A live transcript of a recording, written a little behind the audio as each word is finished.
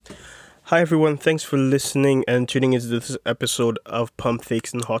Hi everyone, thanks for listening and tuning into this episode of Pump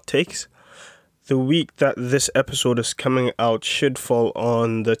Fakes and Hot Takes. The week that this episode is coming out should fall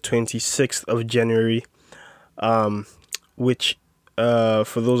on the 26th of January, which, for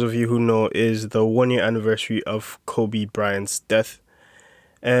those of you who know, is the 1 year anniversary of Kobe Bryant's death.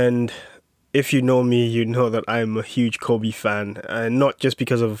 And if you know me, you know that I'm a huge Kobe fan, and not just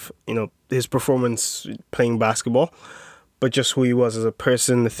because of, his performance playing basketball, but just who he was as a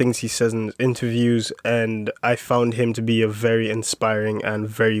person, the things he says in interviews, and I found him to be a very inspiring and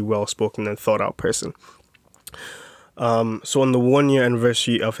very well-spoken and thought-out person. So on the 1 year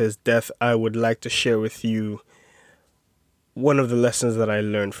anniversary of his death, I would like to share with you one of the lessons that I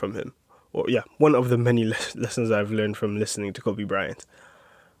learned from him. One of the many lessons I've learned from listening to Kobe Bryant.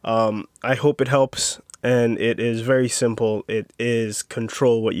 I hope it helps, and it is very simple. It is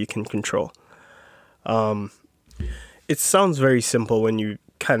control what you can control. It sounds very simple when you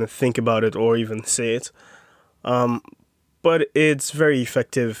kind of think about it or even say it, but it's very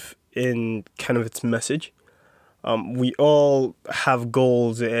effective in kind of its message. We all have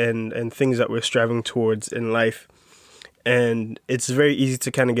goals and things that we're striving towards in life, and it's very easy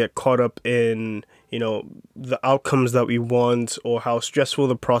to kind of get caught up in, the outcomes that we want or how stressful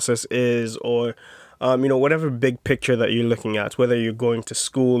the process is, or whatever big picture that you're looking at, whether you're going to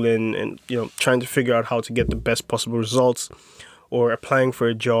school and trying to figure out how to get the best possible results, or applying for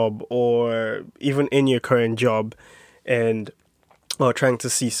a job, or even in your current job and trying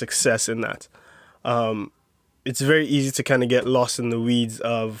to see success in that. It's very easy to kind of get lost in the weeds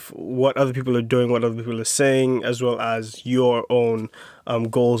of what other people are doing, what other people are saying, as well as your own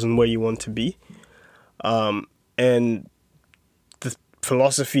goals and where you want to be. And the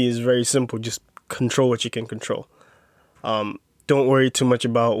philosophy is very simple. Just control what you can control. Don't worry too much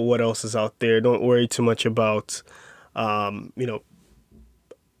about what else is out there. Don't worry too much about, the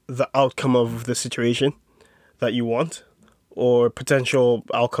outcome of the situation that you want or potential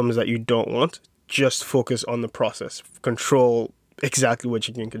outcomes that you don't want. Just focus on the process. Control exactly what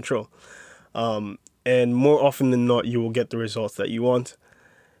you can control. And more often than not, you will get the results that you want.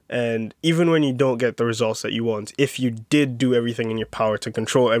 And even when you don't get the results that you want, if you did do everything in your power to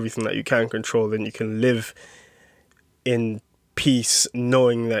control everything that you can control, then you can live in peace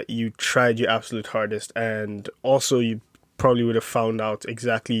knowing that you tried your absolute hardest. And also you probably would have found out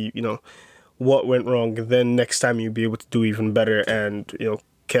exactly, what went wrong. Then next time you'll be able to do even better and,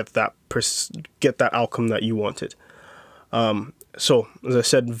 get that outcome that you wanted. So, as I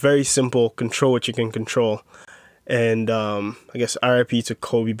said, very simple, control what you can control. And I guess RIP to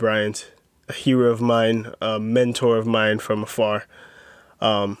Kobe Bryant, a hero of mine, a mentor of mine from afar.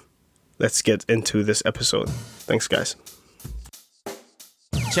 Let's get into this episode. Thanks, guys.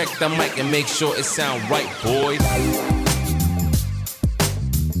 Check the mic and make sure it sound right, boys.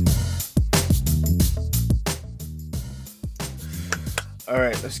 All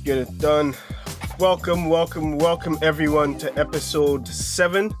right, let's get it done. Welcome everyone to episode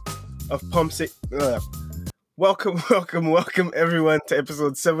 7 of Welcome everyone to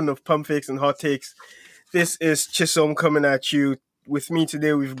episode 7 of Pump Fakes and Hot Takes. This is Chisom coming at you. With me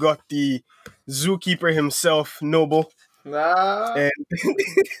today, we've got the zookeeper himself, Noble. And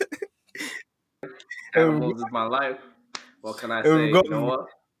Animals is my life. What can I say? You know what?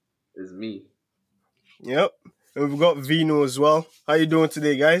 It's me. Yep. And we've got Vino as well. How you doing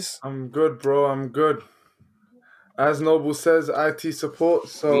today, guys? I'm good, bro. I'm good. As Noble says, IT support.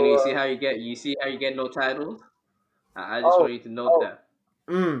 So Vino, you see how you get no titles? I just want you to note that.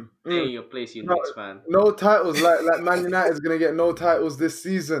 Stay in your place, you Knicks fan. No titles. Like Man United is gonna get no titles this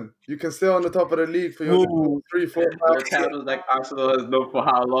season. You can stay on the top of the league for your 3, 4, 5. No titles like Arsenal has known for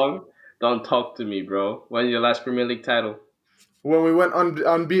how long? Don't talk to me, bro. When's your last Premier League title? When we went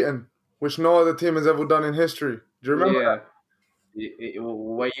unbeaten, which no other team has ever done in history. Do you remember that?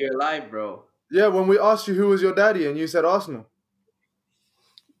 Were you alive, bro? Yeah, when we asked you who was your daddy and you said Arsenal.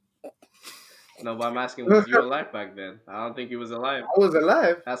 No, but I'm asking, was you alive back then? I don't think he was alive. I was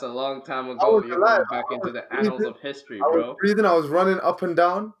alive. That's a long time ago. I was You're alive. going back into the annals of history, bro. I was breathing. I was running up and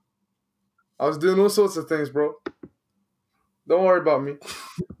down. I was doing all sorts of things, bro. Don't worry about me.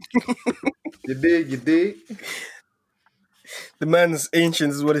 You dig. The man's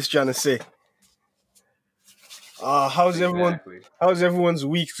ancient is what he's trying to say. How's everyone's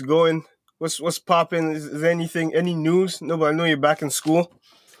weeks going? What's popping? Is there any news? No, but I know you're back in school.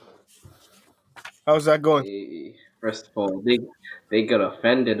 How's that going? First of all, they get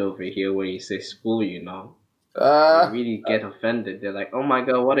offended over here when you say school, They really get offended. They're like, oh my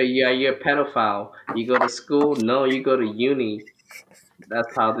god, what are you? Are you a pedophile? You go to school? No, you go to uni.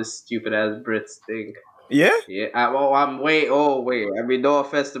 That's how the stupid ass Brits think. Yeah? Yeah, wait. I mean, no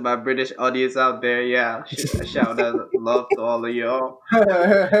offense to my British audience out there. Yeah, shout out love to all of y'all.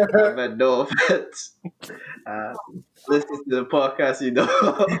 I meant no offense. Uh, listen to the podcast, you know.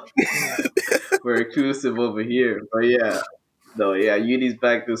 We're exclusive over here. But yeah, no, yeah, uni's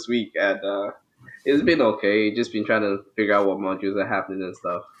back this week, and it's been okay. Just been trying to figure out what modules are happening and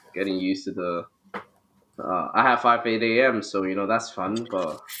stuff. Getting used to the. I have 5 8 a.m. So that's fun.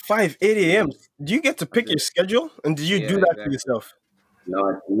 But 8 a.m. mm, Do you get to pick your schedule? And do you yeah, do that for exactly. yourself?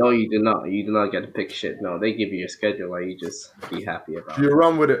 No, you do not. You do not get to pick shit. No, they give you your schedule. Like you just be happy about You it.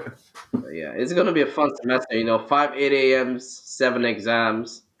 run with it. But yeah, it's gonna be a fun semester. 5 8 a.m.s, 7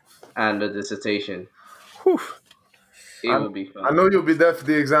 exams, and a dissertation. Whew. It will be fun. I know you'll be there for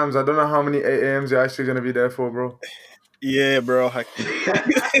the exams. I don't know how many 8 a.m.s you're actually gonna be there for, bro. Yeah, bro.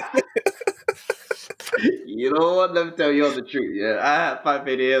 You know what? Let me tell you all the truth. Yeah, I had 5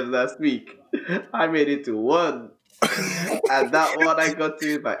 8 a.m. last week. I made it to 1. And that one I got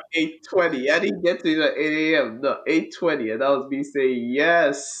to by 8:20. I didn't get to it at 8 a.m. No, 8:20. And that was me saying,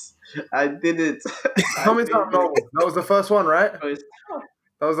 yes, I did it. Tell me something normal. That was the first one, right? That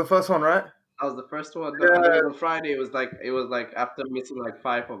That was the first one, right? was the first one. No, and it was on Friday. It was like after missing like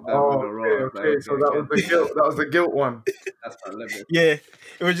 5 of them Oh, in a row. okay. So that was the guilt. That was the guilt one. That's my limit. Yeah.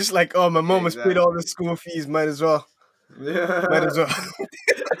 It was just like, oh, my mom has paid all the Exactly. school fees. Might as well. Yeah. Might as well.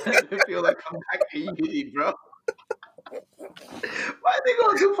 I feel like I'm back in uni, bro. Why are they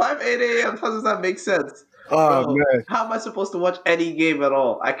gonna do 5 8 a.m.? How does that make sense? Oh, Bro, man. how am I supposed to watch any game at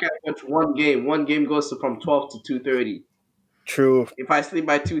all? I can't watch one game. One game goes from 12 to 2:30. True. If I sleep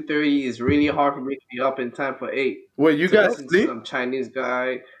by 2:30, it's really hard for me to be up in time for 8. Wait, you To guys listen to sleep? some Chinese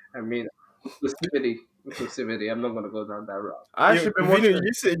guy. I mean, inclusivity. I'm not gonna go down that route. I actually been watching.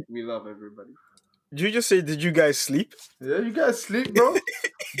 We love everybody. Did you just say, did you guys sleep? Yeah, you guys sleep, bro.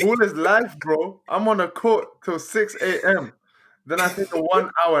 Ball is life, bro. I'm on a court till 6 a.m. Then I take a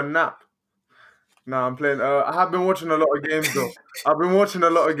 1-hour nap. Nah, I'm playing. I have been watching a lot of games though. I've been watching a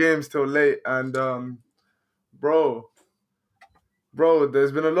lot of games till late, and bro,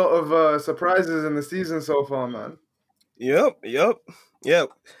 there's been a lot of surprises in the season so far, man. Yep.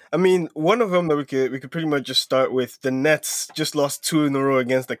 I mean, one of them that we could pretty much just start with. The Nets just lost 2 in a row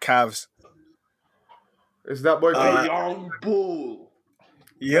against the Cavs. It's that boy. A young bull.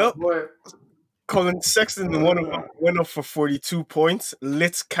 Yep. Boy. Colin Sexton went up for 42 points,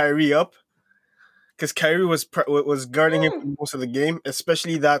 lit Kyrie up, because Kyrie was guarding him for most of the game,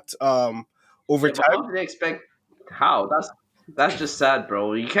 especially that overtime. How do they expect? How? That's just sad,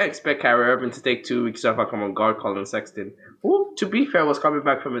 bro. You can't expect Kyrie Irving to take 2 weeks off and come on guard Colin Sexton. Who, to be fair, was coming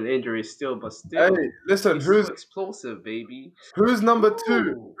back from an injury still, but still. Hey, listen, he's who's so explosive, baby? Who's number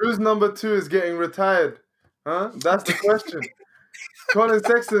 2? Who's number 2 is getting retired? Huh? That's the question. Colin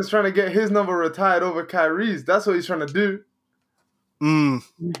Sexton's trying to get his number retired over Kyrie's. That's what he's trying to do. I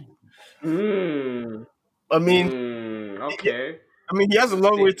mean, okay. He has a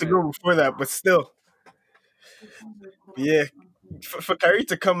long way to go before that, but still. Yeah. For Kyrie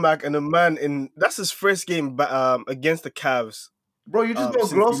to come back and that's his first game against the Cavs. Bro, you just don't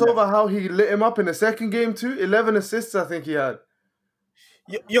gloss over how he lit him up in the second game too. 11 assists, I think he had.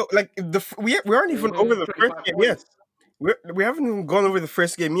 Yo, like we aren't even over the first game yet. We haven't even gone over the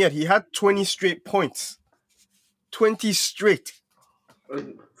first game yet. He had 20 straight points. 20 straight.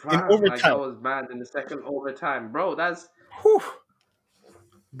 In overtime. Like, that was bad in the second overtime. Bro, that's... Whew.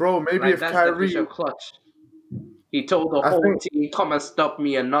 Bro, maybe like, if that's Kyrie... the clutch. He told the whole team, come and stop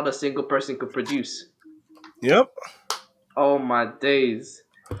me, and not a single person could produce. Yep. Oh, my days.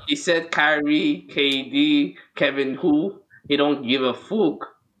 He said Kyrie, KD, Kevin who? He don't give a fuck.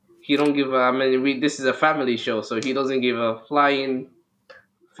 He don't give a... this is a family show, so he doesn't give a flying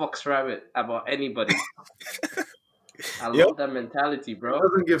fox rabbit about anybody. I love that mentality, bro. He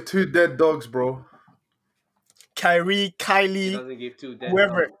doesn't give 2 dead dogs, bro. Kyrie, Kylie, he doesn't give 2 dead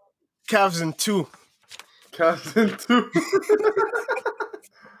whoever. dogs. Cavs in 2. Cavs in 2.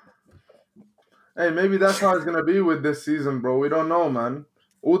 Hey, maybe that's how it's going to be with this season, bro. We don't know, man.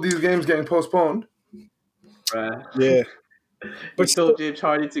 All these games getting postponed. Bruh. Yeah. But he told James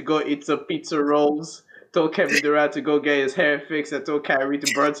Harden to go eat some pizza rolls. Told Kevin Durant to go get his hair fixed. And told Kyrie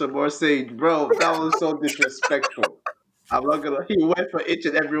to burn some more sage. Bro, that was so disrespectful. I'm not gonna... He went for each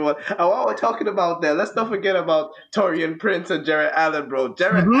and every one. And while we're talking about that, let's not forget about Torian Prince and Jarrett Allen, bro.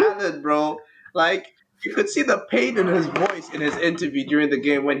 Jarrett Allen, bro. Like, you could see the pain in his voice in his interview during the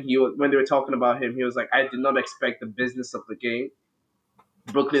game when they were talking about him. He was like, I did not expect the business of the game.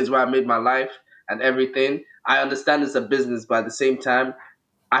 Brooklyn is where I made my life and everything. I understand it's a business, but at the same time,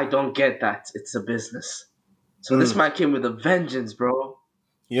 I don't get that it's a business. So this man came with a vengeance, bro.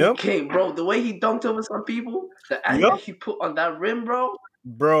 Yep. Okay, bro, the way he dunked over some people, the angle Yep. he put on that rim, bro.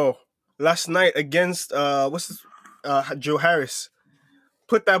 Bro, last night against Joe Harris,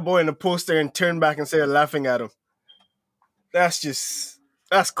 put that boy in the poster and turned back and started laughing at him. That's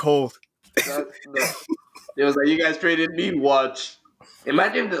cold. No. It was like, you guys traded me. Watch.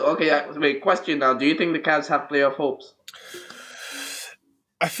 Imagine the wait. Question now: do you think the Cavs have playoff hopes?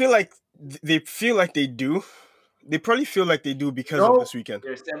 I feel like they feel like they do. They probably feel like they do because of No. this weekend.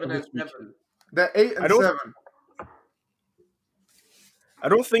 They're 7-7. They're 8 I and don't- 7. I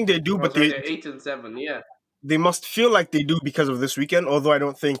don't think they do, but They're 8-7. Yeah. they must feel like they do because of this weekend. Although I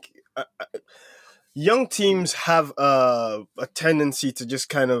don't think young teams have a tendency to just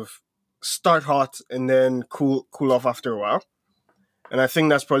kind of start hot and then cool off after a while. And I think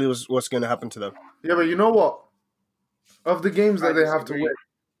that's probably what's going to happen to them. Yeah, but you know what? Of the games that I they have to disagree.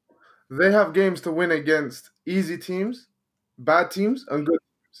 win, they have games to win against easy teams, bad teams, and good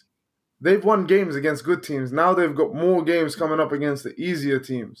teams. They've won games against good teams. Now they've got more games coming up against the easier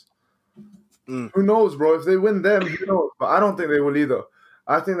teams. Mm. Who knows, bro? If they win them, who knows? But I don't think they will either.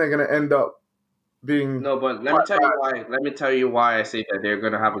 I think they're going to end up being... No, but let me tell you why. Let me tell you why I say that they're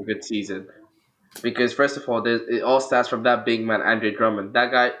going to have a good season. Because first of all, it all starts from that big man, Andre Drummond. That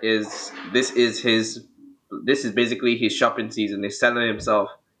guy is. This is basically his shopping season. He's selling himself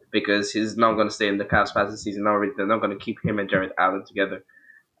because he's not going to stay in the Cavs past the season. They're not going to keep him and Jared Allen together.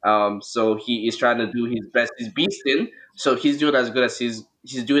 So he is trying to do his best. He's beasting. So he's doing as good as he's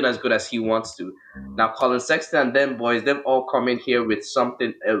doing as good as he wants to. Now Colin Sexton and them boys, they've all come in here with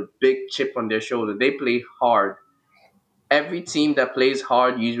a big chip on their shoulder. They play hard. Every team that plays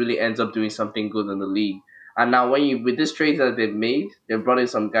hard usually ends up doing something good in the league. And now with this trade that they've made, they've brought in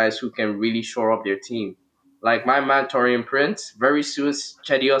some guys who can really shore up their team. Like my man Torian Prince, very soon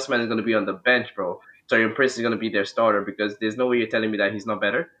Cedi Osman is going to be on the bench, bro. Torian Prince is going to be their starter because there's no way you're telling me that he's not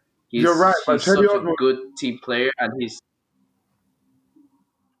better. You're right, but he's such Cedi a Osman... good team player, and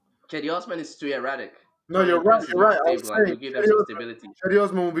Cedi Osman is too erratic. No, Torian you're right. Prince is You're right. more I was stable, and saying he'll give them some stability. Cedi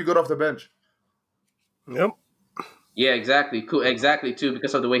Osman will be good off the bench. Yep. Yeah, exactly. Cool, exactly too,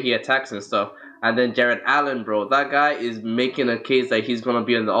 because of the way he attacks and stuff. And then Jared Allen, bro, that guy is making a case that he's gonna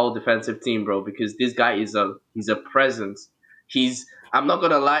be on the all defensive team, bro, because this guy is a presence. I'm not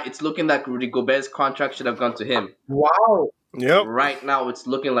gonna lie, it's looking like Rudy Gobert's contract should have gone to him. Wow. Yep. Right now, it's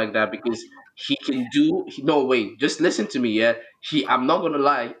looking like that because he can do. No, wait, just listen to me, yeah. I'm not gonna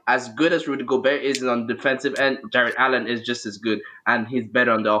lie, as good as Rudy Gobert is on the defensive end, Jared Allen is just as good, and he's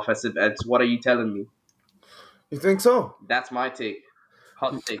better on the offensive end. So what are you telling me? You think so? That's my take.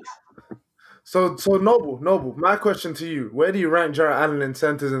 Hot takes. So Noble, my question to you, where do you rank Jared Allen in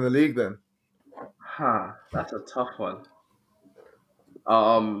centers in the league then? That's a tough one.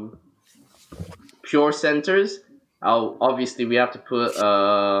 Pure centers. Obviously we have to put.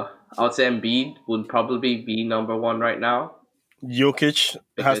 I would say Embiid would probably be number one right now Jokic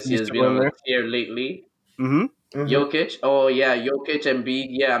has because to he be has still been in on there. a tear lately. Mm-hmm. Jokic. Oh yeah, Jokic, Embiid.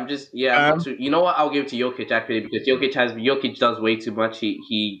 Yeah, I'm not too. You know what? I'll give it to Jokic actually because Jokic does way too much.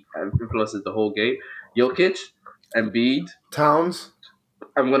 He influences the whole game. Jokic, Embiid. Towns.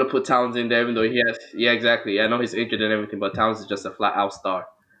 I'm gonna put Towns in there, even though he has. Yeah, exactly. I know he's injured and everything, but Towns is just a flat out star.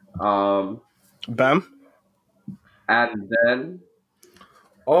 Bam. And then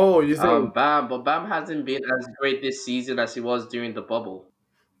Oh, you think? Bam, but Bam hasn't been as great this season as he was during the bubble.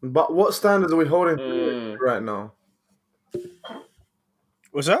 But what standards are we holding to Mm. right now?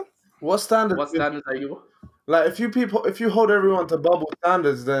 What's that? What standards? What standards are you? Like, if you hold everyone to bubble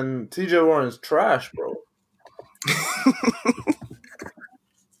standards, then TJ Warren's trash, bro.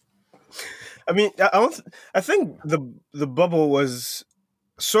 I mean, I think the bubble was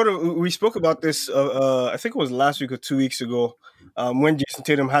sort of. We spoke about this. I think it was last week or 2 weeks ago, when Jason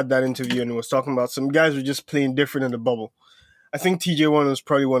Tatum had that interview and he was talking about some guys were just playing different in the bubble. I think TJ Warren was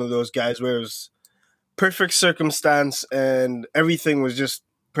probably one of those guys where it was perfect circumstance and everything was just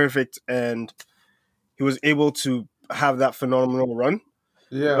perfect, and he was able to have that phenomenal run.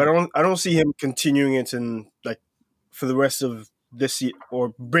 Yeah. But I don't see him continuing it in like for the rest of this year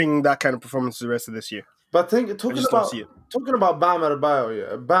or bring that kind of performance to the rest of this year. But I just don't see it. talking about Bam Adebayo,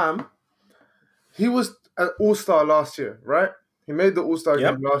 yeah. Bam, he was an All-Star last year, right? He made the All-Star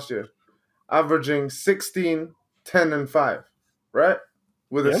Yep. game last year, averaging 16, 10, and 5, right?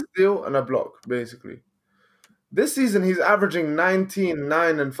 With a Yep. steal and a block, basically. This season, he's averaging 19,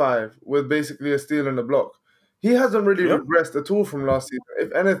 9, and 5 with basically a steal and a block. He hasn't really Yep. regressed at all from last season.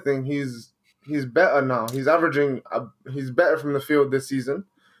 If anything, he's better now. He's better from the field this season,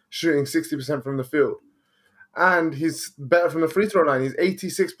 shooting 60% from the field. And he's better from the free throw line. He's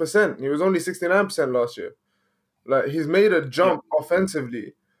 86%. He was only 69% last year. Like, he's made a jump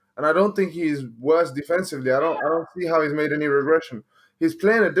offensively. and I don't think he's worse defensively. I don't see how he's made any regression. He's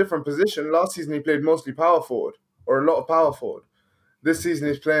playing a different position. Last season he played mostly power forward or a lot of power forward. This season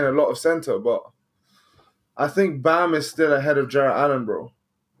he's playing a lot of center, but I think Bam is still ahead of Jarrett Allen, bro.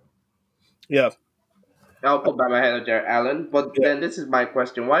 Yeah. I'll put Bam ahead of Jared Allen, but Yeah. then this is my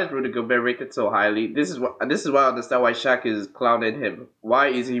question: why is Rudy Gobert rated so highly? This is why I understand why Shaq is clowning him. Why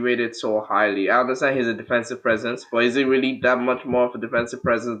is he rated so highly? I understand he's a defensive presence, but is he really that much more of a defensive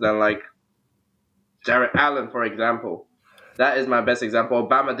presence than like Jared Allen, for example? That is my best example.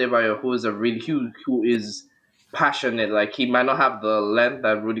 Obama Adebayo, who is passionate. Like he might not have the length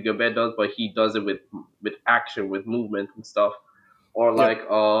that Rudy Gobert does, but he does it with action, with movement and stuff. Or Yeah.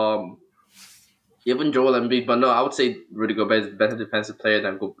 like even Joel Embiid, but no, I would say Rudy Gobert is a better defensive player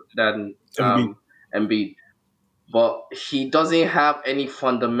than Embiid. Embiid. But he doesn't have any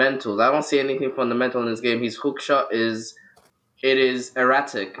fundamentals. I don't see anything fundamental in his game. His hook shot is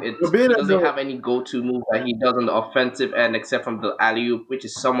erratic. He doesn't have any go-to move that he does on the offensive end except from the alley oop, which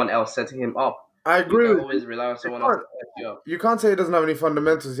is someone else setting him up. I agree You with can always rely on someone else to set you up. you. Can't say he doesn't have any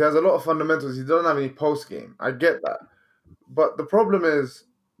fundamentals. He has a lot of fundamentals. He doesn't have any post game. I get that, but the problem is,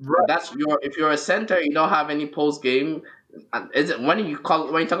 But if you're a center, you don't have any post game. Is it when you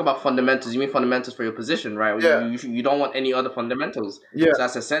talk about fundamentals, you mean fundamentals for your position, right? Yeah. You don't want any other fundamentals. Yeah. So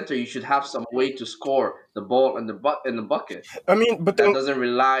as a center, you should have some way to score the ball in the bucket. I mean, but That then doesn't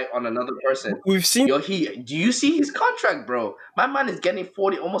rely on another person. we've seen. Do you see his contract, bro? My man is getting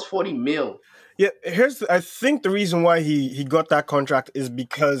almost 40 mil. Yeah, I think the reason why he got that contract is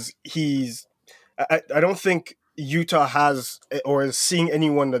because I don't think Utah has or is seeing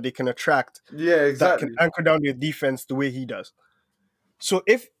anyone that they can attract Yeah, that exactly. can anchor down their defense the way he does. So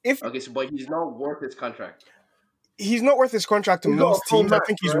if Okay, but he's not worth his contract. he's not worth his contract to He's got most a full teams, I max,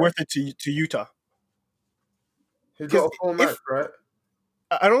 think he's right? worth it to Utah. He's got a Because full match, right?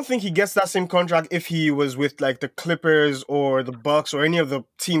 I don't think he gets that same contract if he was with like the Clippers or the Bucks or any of the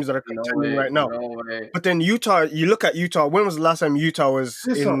teams that are No contending way. right now. No way. But then Utah, you look at Utah. When was the last time Utah was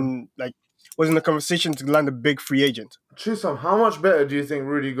Chisom. in the conversation to land a big free agent? Chisom, how much better do you think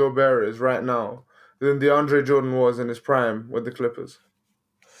Rudy Gobert is right now than DeAndre Jordan was in his prime with the Clippers?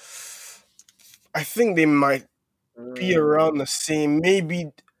 I think they might be around the same.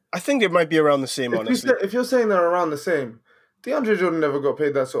 Maybe I think they might be around the same. Honestly, If you're saying they're around the same, DeAndre Jordan never got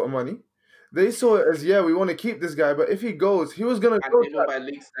paid that sort of money. They saw it as, we want to keep this guy, but if he goes, he was gonna And go. even by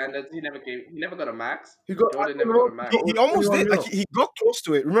league standards, he never got a max. He got Jordan never got a max. he almost did. Like he got close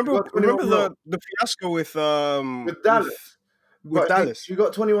to it. Remember got 21 the fiasco with Dallas. with But Dallas. he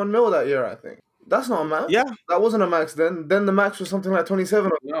got 21 mil that year, I think. That's not a max. Yeah, That wasn't a max then. Then the max was something like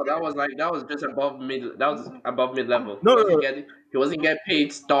 27. No, that was just above mid. That was above mid level. No, He wasn't getting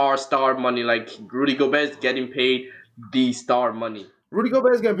paid star money like Rudy Gobert is getting paid the star money. Rudy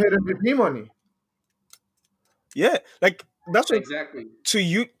Gobert is getting paid MVP money. yeah. Like that's what Exactly. to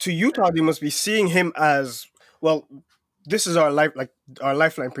Utah they must be seeing him as well. This is our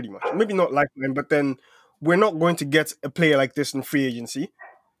lifeline, pretty much. Maybe not lifeline, but then we're not going to get a player like this in free agency.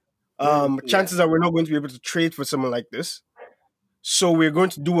 Chances are we're not going to be able to trade for someone like this. So we're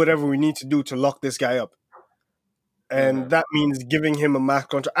going to do whatever we need to do to lock this guy up. And that means giving him a max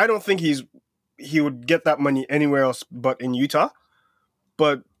contract. I don't think he would get that money anywhere else but in Utah.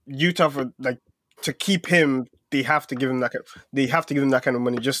 But Utah, to keep him, they have to give him that kind of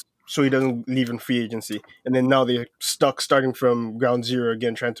money just so he doesn't leave in free agency. And then now they're stuck starting from ground zero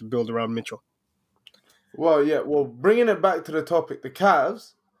again, trying to build around Mitchell. Well, yeah. Well, bringing it back to the topic, the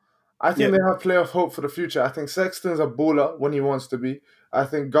Cavs, I think they have playoff hope for the future. I think Sexton's a baller when he wants to be. I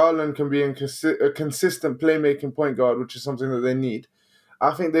think Garland can be a consistent playmaking point guard, which is something that they need.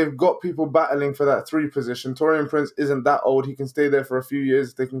 I think they've got people battling for that 3 position. Torian Prince isn't that old. He can stay there for a few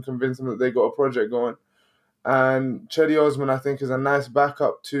years. They can convince him that they got a project going. And Cedi Osman, I think, is a nice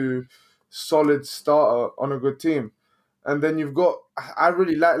backup to solid starter on a good team. And then I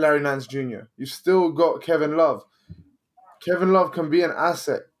really like Larry Nance Jr. You've still got Kevin Love. Kevin Love can be an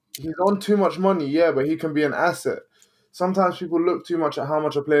asset. He's on too much money, but he can be an asset. Sometimes people look too much at how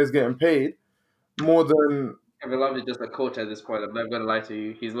much a player is getting paid more than... Kevin Love is just a coach at this point. I'm not going to lie to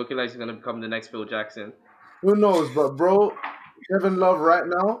you. He's looking like he's going to become the next Phil Jackson. Who knows? But, bro, Kevin Love right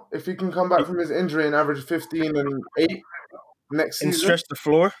now, if he can come back from his injury and average 15 and 8 next season... And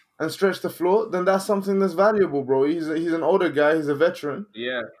stretch the floor? Then that's something that's valuable, bro. He's an older guy. He's a veteran.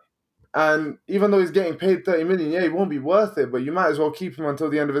 Yeah. And even though he's getting paid $30 million, he won't be worth it, but you might as well keep him until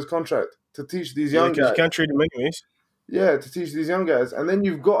the end of his contract to teach these young guys. You can't trade him anyways. Yeah, to teach these young guys. And then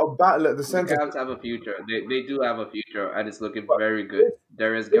you've got a battle at the The center. Cavs have a future. They do have a future, and it's looking very good.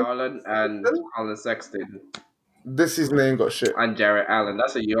 Darius Garland and Colin Sexton. This season they ain't got shit. And Jarrett Allen.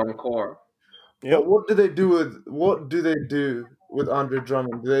 That's a young core. Yep. But what do they do with Andre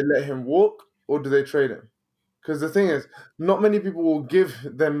Drummond? Do they let him walk or do they trade him? Because the thing is, not many people will give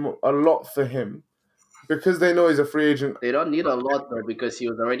them a lot for him because they know he's a free agent. They don't need a lot though because he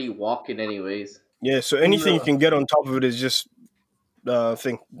was already walking anyways. Yeah, so anything you can get on top of it is just, I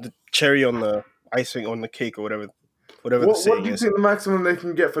think, the cherry on the icing on the cake or whatever the What saying do you is. think the maximum they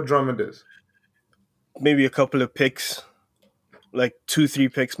can get for Drummond is? Maybe a couple of picks, like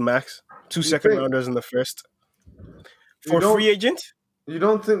 2-3 picks max. 2 second think? rounders in the first. You For don't- free agent? You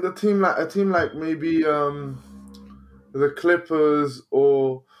don't think a team like maybe the Clippers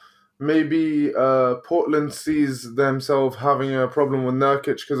or maybe Portland sees themselves having a problem with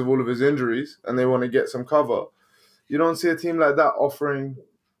Nurkic because of all of his injuries and they want to get some cover? You don't see a team like that offering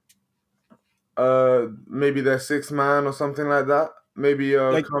maybe their sixth man or something like that? Maybe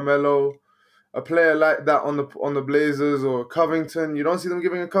Carmelo, a player like that on the Blazers or Covington. You don't see them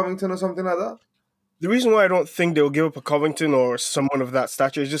giving a Covington or something like that? The reason why I don't think they'll give up a Covington or someone of that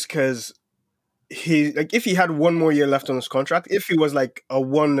stature is just because if he had one more year left on his contract, if he was like a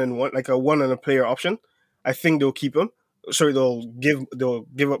 1-1, like a 1 and a player option, I think they'll keep him. Sorry, they'll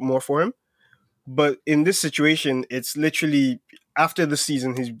give up more for him. But in this situation, it's literally after the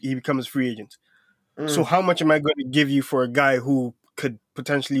season he becomes free agent. So how much am I going to give you for a guy who could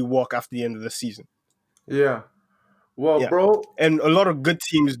potentially walk after the end of the season? Yeah. Well, Yeah. bro, And a lot of good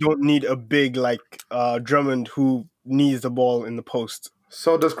teams don't need a big like Drummond who needs the ball in the post.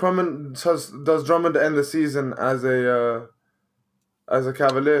 so does Drummond end the season as a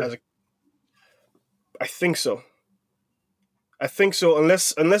Cavalier? I think so.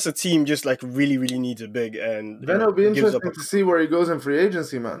 Unless a team just like really, really needs a big and Then it'll be gives up interesting to see where he goes in free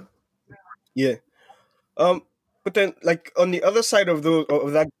agency, man. Yeah. But then like on the other side of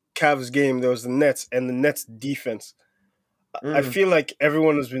that Cavs game, there was the Nets and the Nets defense. I feel like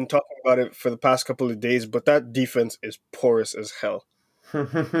everyone has been talking about it for the past couple of days, but that defense is porous as hell.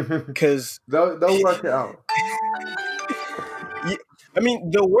 Because they'll work it out. I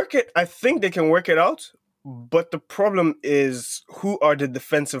mean, they'll work it. I think they can work it out. But the problem is, who are the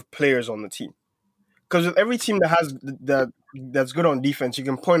defensive players on the team? Because with every team that has that's good on defense, you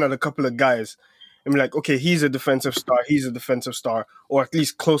can point out a couple of guys and be like, okay, he's a defensive star, or at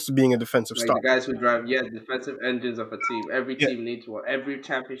least close to being a defensive Like star. the guys who drive, defensive engines of a team. Every team needs one. Every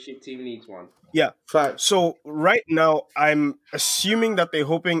championship team needs one. Yeah. Fact. So right now, I'm assuming that they're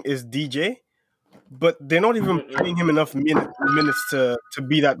hoping is DJ, but they're not even playing him enough minutes to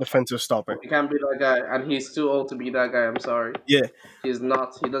be that defensive stopper. He can't be that guy, and he's too old to be that guy. I'm sorry. Yeah. He's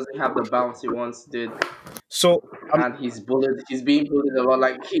not. He doesn't have the bounce he once did. So And he's bullied. He's being bullied a lot.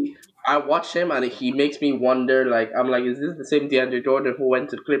 Like I watch him and he makes me wonder. Like I'm like, is this the same DeAndre Jordan who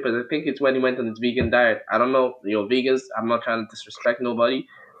went to the Clippers? I think it's when he went on his vegan diet. I don't know. Vegans. I'm not trying to disrespect nobody,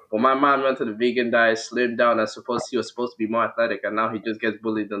 but my man went to the vegan diet, slimmed down, and he was supposed to be more athletic, and now he just gets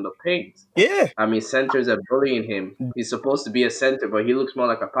bullied in the paint. yeah, I mean, centers are bullying him. He's supposed to be a center, but he looks more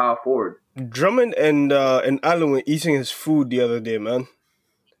like a power forward. Drummond and Allen were eating his food the other day, man.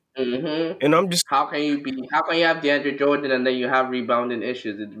 Mm-hmm. And I'm just How can you have DeAndre Jordan and then you have rebounding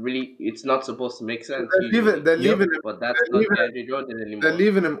issues? It's not supposed to make sense. They're leaving him. But that's they're not leaving DeAndre Jordan anymore. They're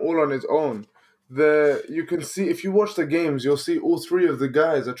leaving him all on his own. You can see if you watch the games, you'll see all three of the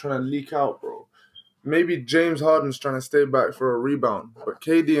guys are trying to leak out, bro. Maybe James Harden's trying to stay back for a rebound, but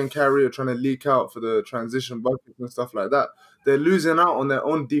KD and Kyrie are trying to leak out for the transition buckets and stuff like that. They're losing out on their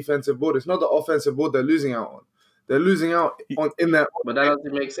own defensive board. It's not the offensive board they're losing out on. They're losing out in their. But that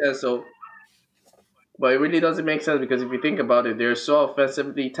doesn't make sense. But it really doesn't make sense because if you think about it, they're so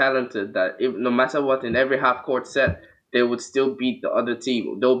offensively talented that no matter what, in every half-court set, they would still beat the other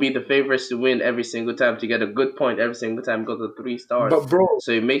team. They'll be the favorites to win every single time, to get a good point every single time, go to 3 stars. But bro,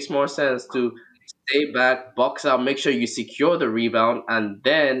 so it makes more sense to stay back, box out, make sure you secure the rebound, and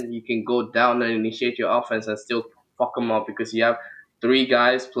then you can go down and initiate your offense and still fuck them up because you have 3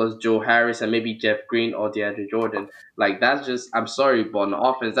 guys plus Joe Harris and maybe Jeff Green or DeAndre Jordan. Like, that's just, I'm sorry, but on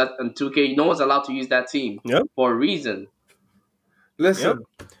offense, and 2K, no one's allowed to use that team for a reason. Listen,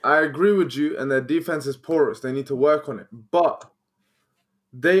 I agree with you, and their defense is porous. They need to work on it. But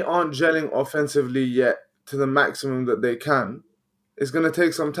they aren't gelling offensively yet to the maximum that they can. It's going to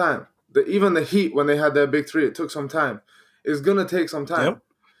take some time. Even the Heat, when they had their big 3, it took some time. It's going to take some time. Yep.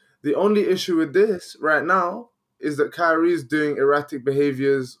 The only issue with this right now is that Kyrie's doing erratic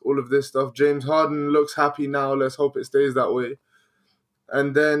behaviors, all of this stuff. James Harden looks happy now. Let's hope it stays that way.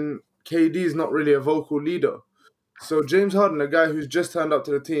 And then KD's not really a vocal leader. So James Harden, a guy who's just turned up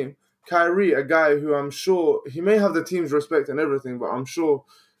to the team. Kyrie, a guy who I'm sure, he may have the team's respect and everything, but I'm sure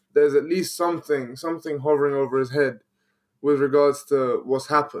there's at least something hovering over his head with regards to what's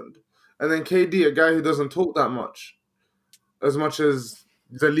happened. And then KD, a guy who doesn't talk that much as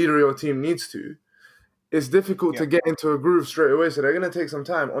the leader of your team needs to, it's difficult to get into a groove straight away. So they're going to take some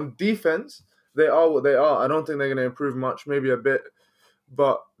time. On defense, they are what they are. I don't think they're going to improve much, maybe a bit.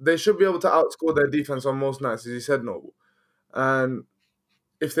 But they should be able to outscore their defense on most nights, as you said, Noble. And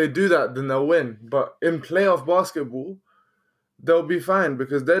if they do that, then they'll win. But in playoff basketball, they'll be fine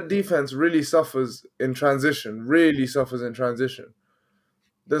because their defense really suffers in transition.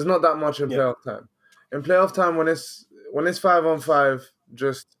 There's not that much in playoff time. In playoff time, when it's 5-on-5,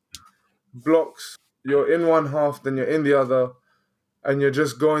 just blocks, you're in one half, then you're in the other, and you're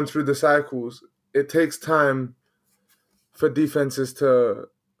just going through the cycles. It takes time for defenses to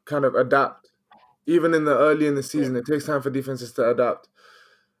kind of adapt. Even early in the season, it takes time for defenses to adapt.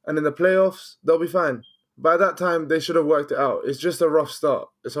 And in the playoffs, they'll be fine. By that time, they should have worked it out. It's just a rough start.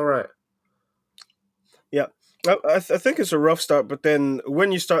 It's all right. Yeah. I think it's a rough start, but then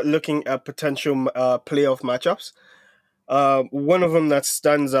when you start looking at potential playoff matchups, one of them that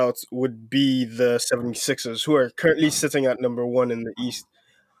stands out would be the 76ers, who are currently sitting at number 1 in the East.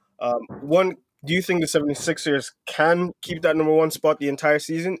 One, do you think the 76ers can keep that number 1 spot the entire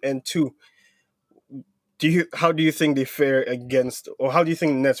season? And two, how do you think they fare against, or how do you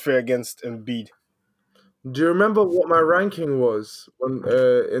think the Nets fare against Embiid? Do you remember what my ranking was when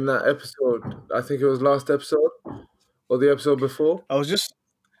in that episode? I think it was last episode or the episode before. I was just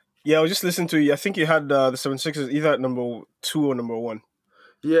listening to you. I think you had the 76ers either at number 2 or number 1.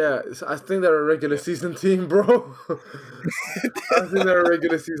 Yeah, I think they're a regular season team, bro. I think they're a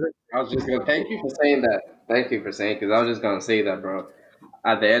regular season. I was just gonna thank you for saying that. Thank you for saying, because I was just gonna say that, bro.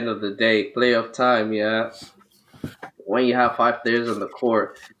 At the end of the day, playoff time, yeah. When you have 5 players on the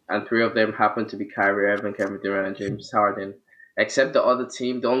court and 3 of them happen to be Kyrie Irving, Kevin Durant, and James Harden, except the other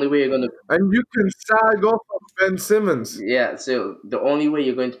team, the only way you're gonna and you can sag off of Ben Simmons. Yeah, so the only way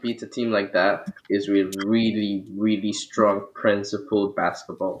you're going to beat a team like that is with really, really strong, principled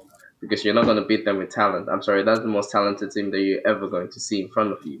basketball. Because you're not going to beat them with talent. I'm sorry, that's the most talented team that you're ever going to see in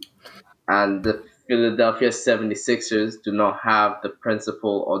front of you. And the Philadelphia 76ers do not have the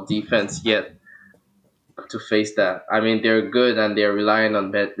principle or defense yet to face that. I mean, they're good and they're relying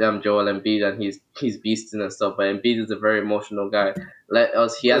on Joel Embiid and he's beasting and stuff. But Embiid is a very emotional guy.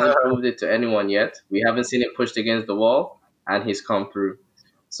 He hasn't proved it to anyone yet. We haven't seen it pushed against the wall, and he's come through.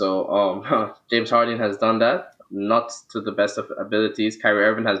 So James Harden has done that, not to the best of abilities. Kyrie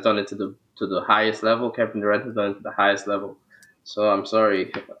Irving has done it to the highest level. Kevin Durant has done it to the highest level. So I'm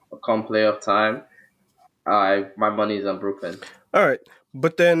sorry, come playoff time, my money is on Brooklyn. All right,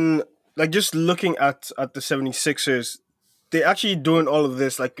 but then just looking at the 76ers, they're actually doing all of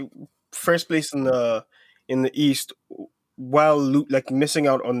this first place in the East, while missing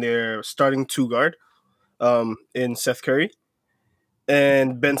out on their starting 2 guard in Seth Curry.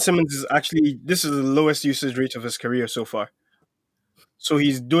 And Ben Simmons this is the lowest usage rate of his career so far. So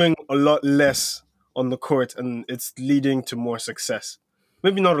he's doing a lot less on the court, and it's leading to more success.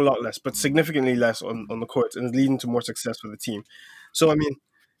 Maybe not a lot less, but significantly less on the court, and it's leading to more success for the team. So, I mean,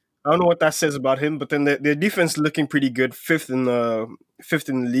 I don't know what that says about him, but then their defense looking pretty good, fifth in the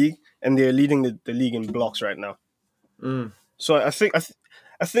league, and they're leading the league in blocks right now. So I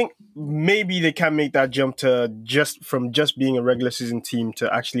think maybe they can make that jump to just being a regular season team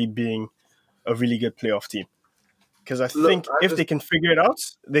to actually being a really good playoff team. Because if they can figure it out,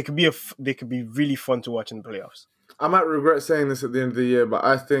 they could be really fun to watch in the playoffs. I might regret saying this at the end of the year, but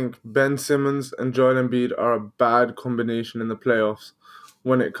I think Ben Simmons and Joel Embiid are a bad combination in the playoffs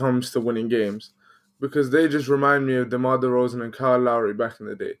when it comes to winning games, because they just remind me of DeMar DeRozan and Kyle Lowry back in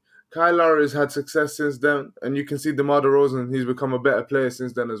the day. Kyle Lowry has had success since then, and you can see DeMar DeRozan, he's become a better player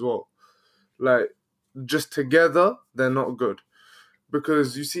since then as well. Just together, they're not good.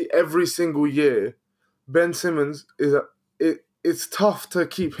 Because you see every single year, Ben Simmons it's tough to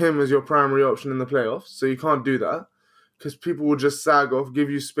keep him as your primary option in the playoffs, so you can't do that because people will just sag off,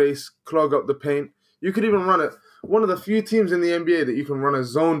 give you space, clog up the paint. You could even run it. One of the few teams in the NBA that you can run a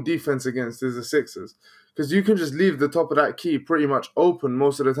zone defense against is the Sixers, because you can just leave the top of that key pretty much open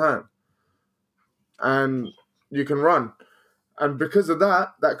most of the time, and you can run. And because of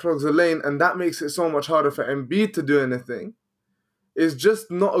that clogs the lane, and that makes it so much harder for Embiid to do anything. It's just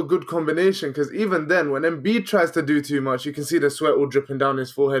not a good combination, because even then, when Embiid tries to do too much, you can see the sweat all dripping down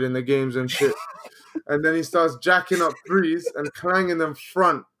his forehead in the games and shit. And then he starts jacking up threes and clanging them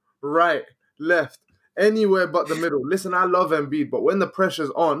front, right, left, anywhere but the middle. Listen, I love Embiid, but when the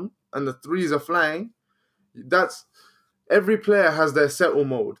pressure's on and the threes are flying, every player has their settle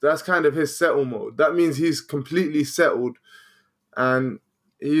mode. That's kind of his settle mode. That means he's completely settled. And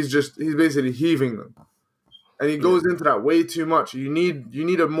he's basically heaving them, and he goes into that way too much. You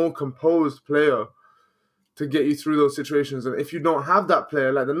need a more composed player to get you through those situations. And if you don't have that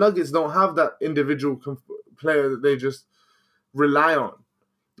player, like the Nuggets don't have that individual player that they just rely on.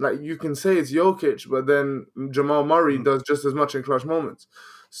 Like you can say it's Jokic, but then Jamal Murray does just as much in clutch moments.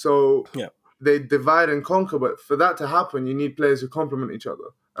 So they divide and conquer. But for that to happen, you need players who complement each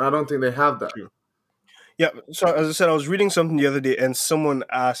other. And I don't think they have that. True. Yeah. So as I said, I was reading something the other day, and someone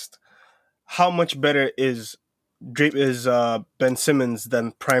asked, "How much better is Ben Simmons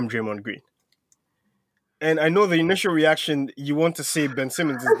than prime Draymond Green?" And I know the initial reaction, you want to say Ben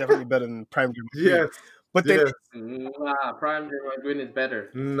Simmons is definitely better than prime Draymond Green. Yes. But then Nah, prime Draymond Green is better.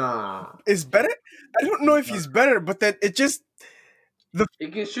 Nah. Is better? I don't know if he's better, but then it just He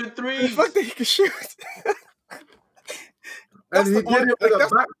can shoot the threes. fact that he can shoot. And he the did only- it with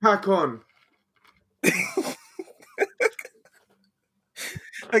like, a backpack on.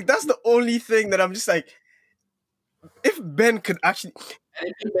 Like that's the only thing that I'm just like, if Ben could actually,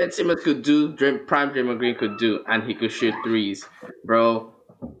 Anything Ben Simmons could do, prime Draymond Green could do, and he could shoot threes, bro.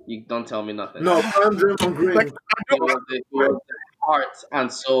 You don't tell me nothing. No, prime Draymond Green. like, He was the heart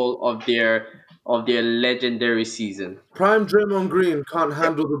and soul of their legendary season. Prime Draymond Green can't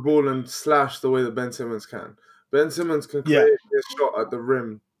handle the ball and slash the way that Ben Simmons can. Ben Simmons can create his shot at the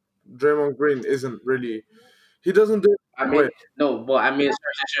rim. Draymond Green isn't really. He doesn't do it. I mean, no, but I mean,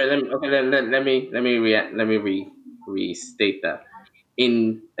 sure. Let me restate that.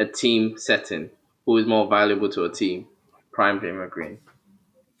 In a team setting, who is more valuable to a team? Prime Draymond Green.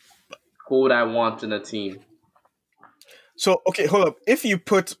 Who would I want in a team? so okay, hold up. If you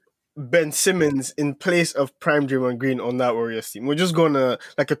put Ben Simmons in place of prime Draymond Green on that Warriors team, we're just going to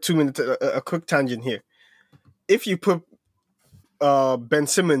like a 2-minute, a quick tangent here. If you put Ben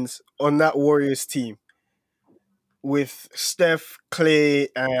Simmons on that Warriors team with Steph, Clay,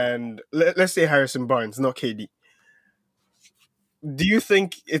 and let's say Harrison Barnes, not KD, do you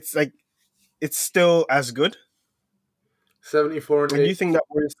think it's still as good? 74 and And do you 8. think that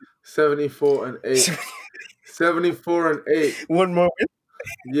Warriors 74 and 8. 74 and 8. one more win?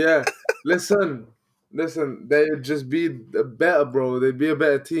 Yeah. Listen. They'd just be better, bro. They'd be a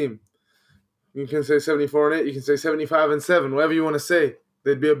better team. You can say 74 and 8. You can say 75 and 7. Whatever you want to say.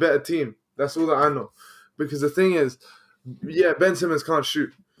 They'd be a better team. That's all that I know. Because the thing is, yeah, Ben Simmons can't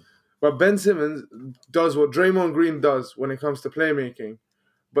shoot. But Ben Simmons does what Draymond Green does when it comes to playmaking.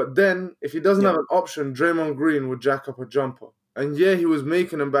 But then, if he doesn't have an option, Draymond Green would jack up a jumper. And yeah, he was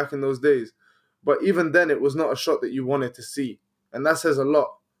making them back in those days. But even then, it was not a shot that you wanted to see. And that says a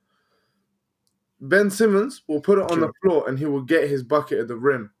lot. Ben Simmons will put it on the floor and he will get his bucket at the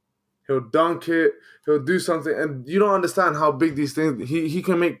rim. He'll dunk it. He'll do something. And you don't understand how big these things... He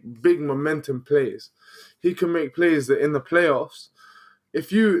can make big momentum plays. He can make plays that in the playoffs...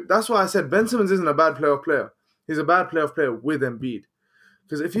 That's why I said Ben Simmons isn't a bad playoff player. He's a bad playoff player with Embiid.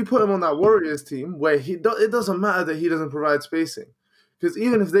 Because if you put him on that Warriors team where it doesn't matter that he doesn't provide spacing. Because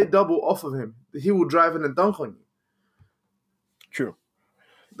even if they double off of him, he will drive in and dunk on you. True.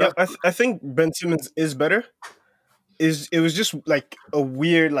 Yeah, I think Ben Simmons is better. It was just like a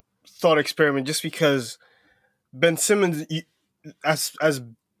weird thought experiment, just because Ben Simmons, as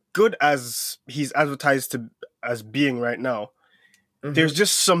good as he's advertised to as being right now, there's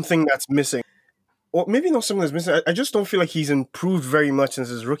just something that's missing. Or maybe not something that's missing. I just don't feel like he's improved very much since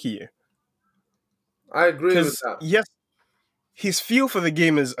his rookie year. I agree with that. Yes, his feel for the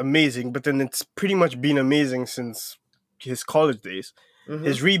game is amazing, but then it's pretty much been amazing since his college days.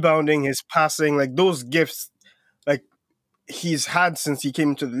 His rebounding, his passing, like those gifts, like he's had since he came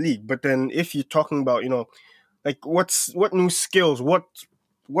into the league. But then if you're talking about, like what new skills, what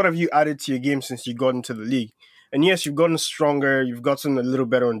have you added to your game since you got into the league? And yes, you've gotten stronger, you've gotten a little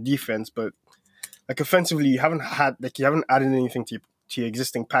better on defense, but like offensively, you haven't added anything to your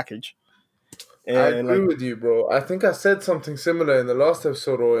existing package. And I agree with you, bro. I think I said something similar in the last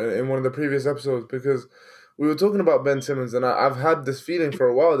episode or in one of the previous episodes, because we were talking about Ben Simmons, and I've had this feeling for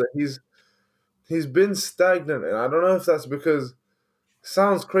a while that he's been stagnant, and I don't know if that's because,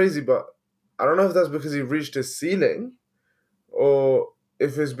 sounds crazy, but I don't know if that's because he reached his ceiling, or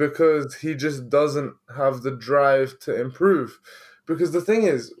if it's because he just doesn't have the drive to improve. Because the thing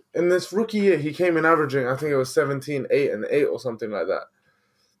is, in this rookie year, he came in averaging, I think it was 17, 8, and 8 or something like that.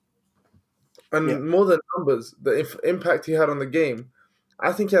 And more than numbers, the impact he had on the game,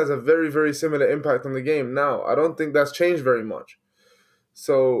 I think he has a very, very similar impact on the game now. I don't think that's changed very much.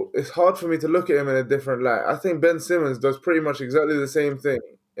 So it's hard for me to look at him in a different light. I think Ben Simmons does pretty much exactly the same thing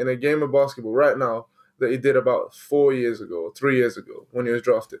in a game of basketball right now that he did about 4 years ago or 3 years ago when he was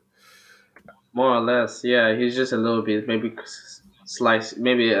drafted. More or less, yeah. He's just a little bit maybe slice,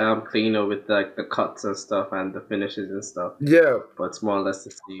 maybe cleaner with like the cuts and stuff and the finishes and stuff. Yeah, But it's more or less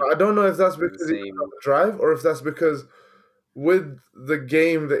the same. I don't know if that's The because he same. doesn't have a drive or if that's because with the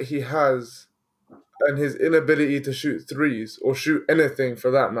game that he has and his inability to shoot threes or shoot anything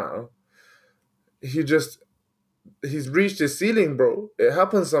for that matter, he's reached his ceiling, bro. It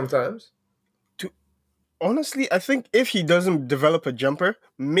happens sometimes. Honestly, I think if he doesn't develop a jumper,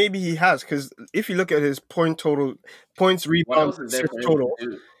 maybe he has. Because if you look at his points, What rebound, else is there assist for him total, to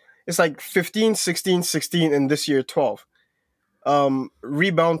do? it's like 15, 16, 16, and this year 12.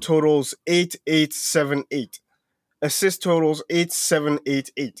 Rebound totals 8, 8, 7, 8. Assist totals 8, 7,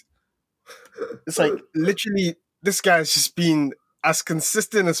 8, 8. It's like literally this guy's just been as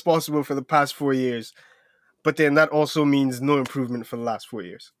consistent as possible for the past 4 years. But then that also means no improvement for the last 4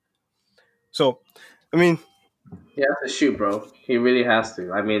 years. So, I mean, He has to shoot, bro. He really has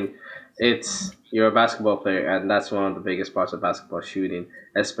to. I mean, you're a basketball player, and that's one of the biggest parts of basketball, shooting,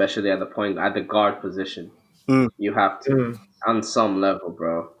 especially at the guard position. Mm. You have to on some level,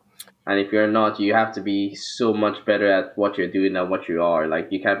 bro. And if you're not, you have to be so much better at what you're doing than what you are. Like,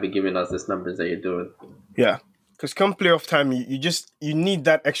 you can't be giving us these numbers that you're doing. yeah. Because come playoff time, you need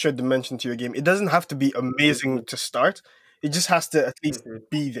that extra dimension to your game. It doesn't have to be amazing to start. It just has to at least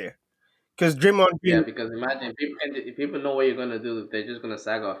be there. Because Draymond Yeah, Green, because imagine if people know what you're gonna do, they're just gonna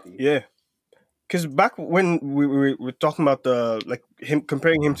sag off you. yeah. Because back when we were talking about him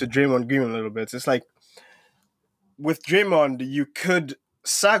comparing him to Draymond Green a little bit, it's like with Draymond, you could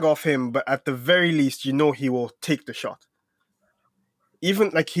sag off him, but at the very least, you know he will take the shot.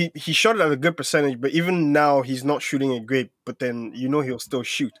 Even like he shot it at a good percentage, but even now he's not shooting it great. But then you know he'll still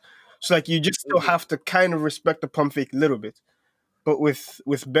shoot. So like you just still have to kind of respect the pump fake a little bit. But with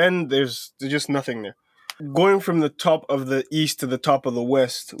Ben, there's just nothing there. Going from the top of the East to the top of the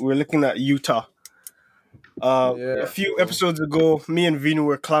West, we're looking at Utah. A few episodes ago, me and Vino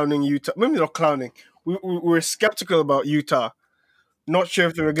were clowning Utah. Maybe not clowning. We were skeptical about Utah. Not sure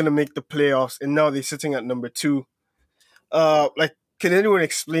if they were going to make the playoffs, and now they're sitting at number 2. Can anyone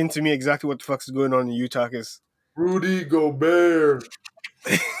explain to me exactly what the fuck is going on in Utah? Because Rudy Gobert.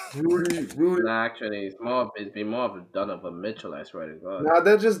 Rudy. Nah, actually, it's been more of a Donovan Mitchell, I swear to God. Nah,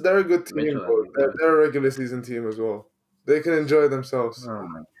 they're a good team, Mitchell bro. has been good. They're a regular season team as well. They can enjoy themselves. Oh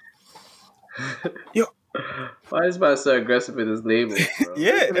my. Yo. Why is man so aggressive with his labels, bro?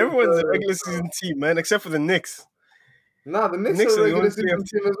 yeah, everyone's a regular season team, man, except for the Knicks. Nah, the Knicks Knicks are are a the regular only season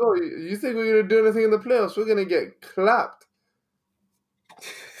team as well. You think we're gonna do anything in the playoffs? We're gonna get clapped.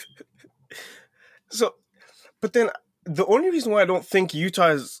 So, but then the only reason why I don't think Utah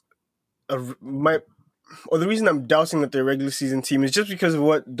is the reason I'm doubting that they're a regular season team is just because of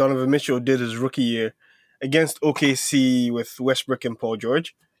what Donovan Mitchell did his rookie year against OKC with Westbrook and Paul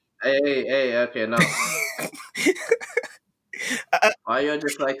George. Hey, okay, no. Why you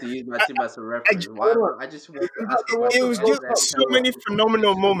just like to use my team as a reference? I just want to ask a question. It was just so many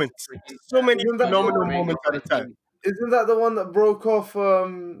phenomenal moments. So many phenomenal moments at a time. Isn't that the one that broke up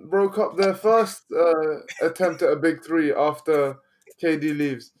their first attempt at a big three after KD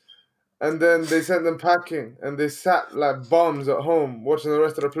leaves? And then they sent them packing and they sat like bums at home watching the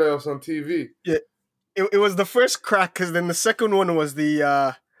rest of the playoffs on TV. Yeah. It was the first crack because then the second one was the...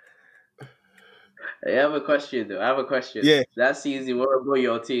 I have a question though. Yeah. That season, where were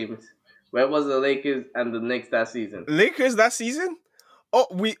your teams? Where was the Lakers and the Knicks that season? Lakers that season? Oh,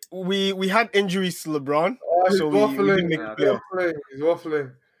 we had injuries to LeBron, He's so we didn't make the playoff. He's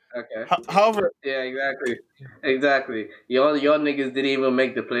waffling. Okay. However, yeah, exactly. Your niggas didn't even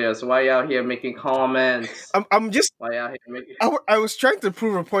make the playoffs. Why you out here making comments? I'm just. Why you out here making? I was trying to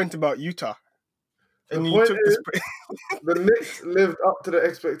prove a point about Utah, and The you point took is, this. the Knicks lived up to the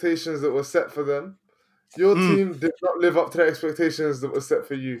expectations that were set for them. Your team did not live up to the expectations that were set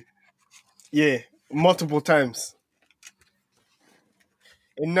for you. Yeah, multiple times.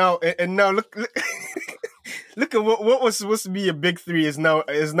 And now look look at what was supposed to be a big three is now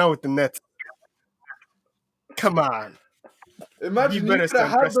with the Nets. Come on. Imagine you could have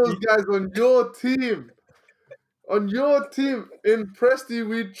had those guys on your team. On your team. In Presti,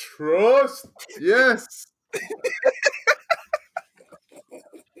 we trust. Yes.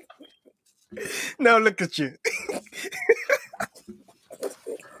 Now look at you.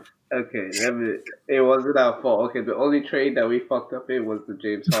 Okay, it wasn't our fault. Okay, the only trade that we fucked up in was the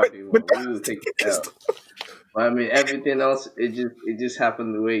James Harden one. We will take it out. But I mean, everything else, it just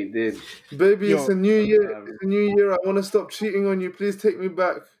happened the way it did. Baby, it's a new year. It's a new year. I want to stop cheating on you. Please take me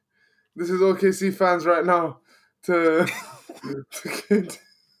back. This is OKC fans right now.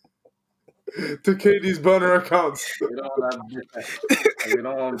 to KD's burner accounts. We don't want that bitch. We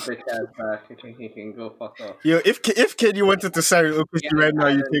don't want bitch ass back. He can go fuck off. Yo, if KD wanted to sign OKC He right had now,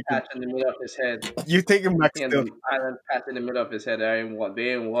 an you island take him. patch in the middle of his head. You take him back He had still. an island patch in the middle of his head. They ain't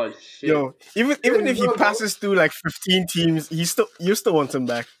what shit. Yo, even if he no, passes through like 15 teams, you still want him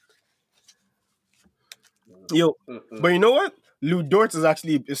back. Yo, but you know what? Lou Dort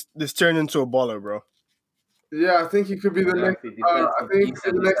is turned into a baller, bro. Yeah, I think he could be the next. I think he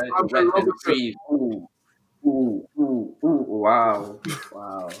could be the next Andre Robertson. Ooh, wow.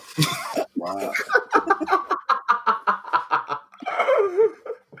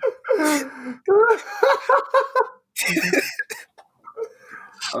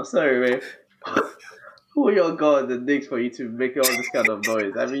 I'm sorry, man. Who are your god the Knicks for you to make all this kind of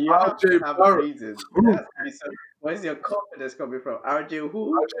noise? I mean, you have to have a reason. Where's your confidence coming from? RJ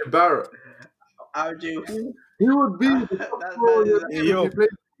who? RJ Barrett. RJ who? He would be Yo,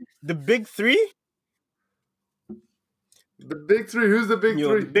 the big three? The big three. Who's the big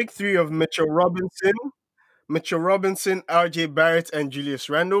three? The big three of Mitchell Robinson, RJ Barrett, and Julius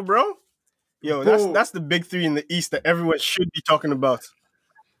Randle, bro. Yo, that's the big three in the East that everyone should be talking about.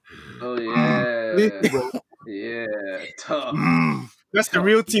 Oh yeah. Yeah, tough. That's the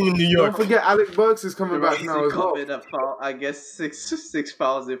real team in New York. Don't forget, Alec Burks is coming back now as well. I guess six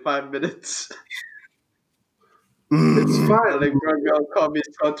fouls in 5 minutes. It's fine. Alec Burks coming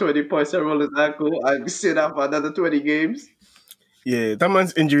score 20 points and roll his ankle. I sit out for another 20 games. Yeah, that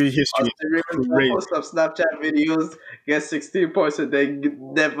man's injury history. Post some Snapchat videos, get 16 points, and then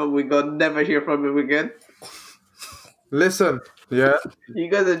we're gonna never hear from him again. Listen, yeah. You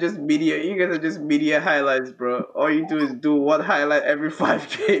guys are just media highlights, bro. All you do is do one highlight every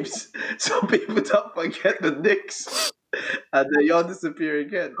 5 games, so people don't forget the Knicks, and then y'all disappear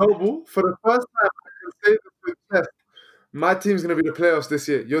again. Noble, for the first time, I can say this with chest. My team's gonna be the playoffs this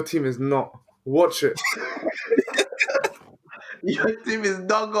year. Your team is not. Watch it. Your team is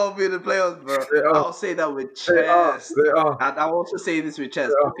not gonna be in the playoffs, bro. I'll say that with chest. They are. And I'll also say this with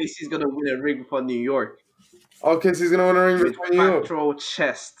chest. OKC's gonna win a ring for New York. Okay, so he's gonna win a ring With for New York. Factual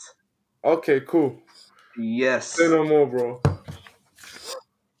chest. Okay, cool. Yes. Say no more, bro.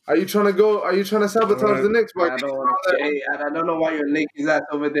 Are you trying to sabotage the Knicks? I don't know why your Knicks ass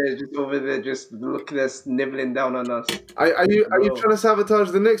over there, just looking at us, nibbling down on us. Are you trying to sabotage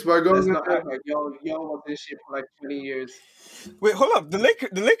the Knicks by going? Let's not act like y'all want this shit for like 20 years. Wait, hold up. The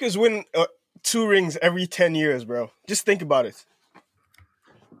Lakers win 2 rings every 10 years, bro. Just think about it.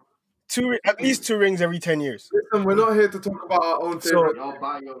 At least 2 rings every 10 years. Listen, we're not here to talk about our own favorite. Y'all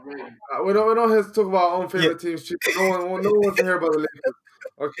buy your ring. We're not here to talk about our own favorite teams. No one wants to hear about the Lakers.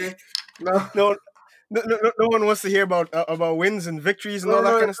 Okay? No one wants to hear about wins and victories and all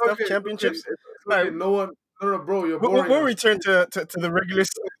that kind of stuff. Okay, Championships. Okay. No, bro, you're boring. We'll return to the regular.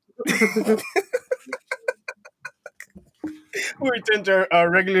 We'll return to our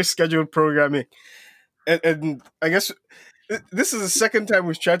regular scheduled programming, and I guess this is the second time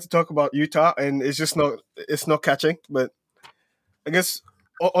we've tried to talk about Utah, and it's not catching. But I guess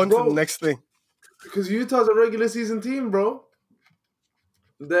on to the next thing. Because Utah's a regular season team, bro.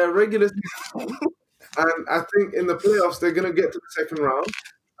 They're a regular season team. And I think in the playoffs they're gonna get to the second round and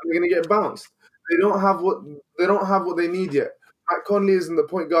they're gonna get bounced. They don't have what they need yet. Mike Conley isn't the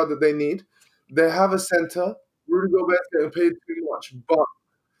point guard that they need. They have a center. Rudy Gobert's getting paid too much, but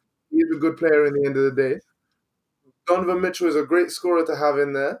he's a good player in the end of the day. Donovan Mitchell is a great scorer to have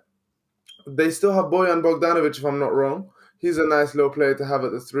in there. They still have Bojan Bogdanovic, if I'm not wrong. He's a nice little player to have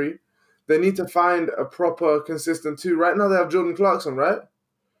at the 3. They need to find a proper, consistent 2. Right now they have Jordan Clarkson, right?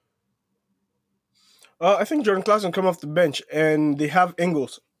 I think Jordan Clarkson come off the bench, and they have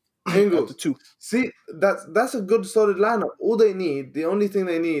Ingles. Ingles. The 2. See, that's a good, solid lineup. The only thing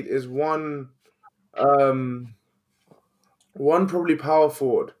they need is one probably power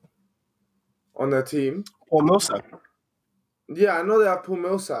forward on their team. Or Millsap. Yeah, I know they have Paul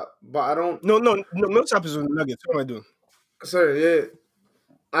Millsap, but I don't... No, Millsap is with the Nuggets. What am I doing? Sorry, yeah.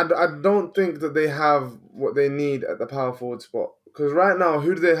 I don't think that they have what they need at the power forward spot. Because right now,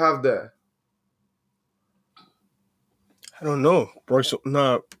 who do they have there? I don't know. It's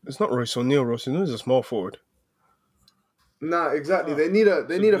not Royce O'Neal. Royce O'Neal is a small forward. Nah, exactly. They need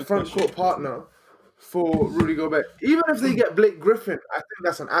a front court partner for Rudy Gobert. Even if they get Blake Griffin, I think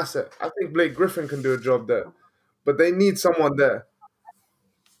that's an asset. I think Blake Griffin can do a job there. But they need someone there.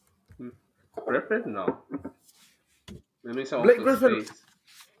 Griffin? No. Blake Griffin.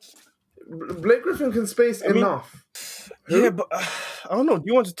 Blake Griffin can space enough. Yeah, but I don't know. Do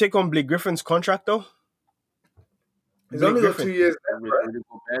you want to take on Blake Griffin's contract though? He's Blake only got Griffin. 2 years left, With right? Rudy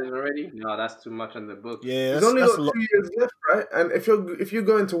Gobert already? No, that's too much on the books. Yeah, He's only that's got a lot. 2 years left, right? And if you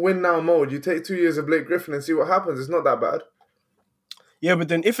go into win now mode, you take 2 years of Blake Griffin and see what happens. It's not that bad. Yeah, but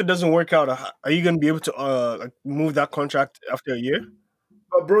then if it doesn't work out, are you gonna be able to like move that contract after a year?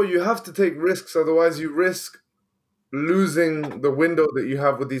 But bro, you have to take risks, otherwise you risk losing the window that you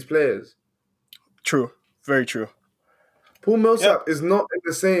have with these players. True, very true. Paul Yeah, Millsap is not in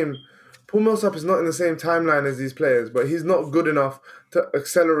the same. Paul Millsap is not in the same timeline as these players, but he's not good enough to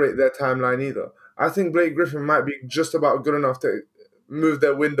accelerate their timeline either. I think Blake Griffin might be just about good enough to move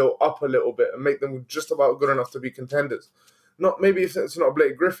their window up a little bit and make them just about good enough to be contenders. Not maybe if it's not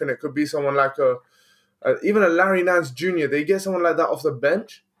Blake Griffin, it could be someone like even a Larry Nance Jr. They get someone like that off the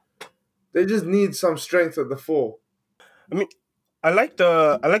bench. They just need some strength at the four. I mean, I like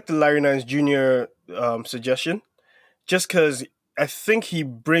the Larry Nance Jr. Suggestion, just because I think he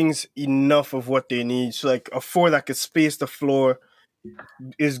brings enough of what they need. So like a four that could space the floor,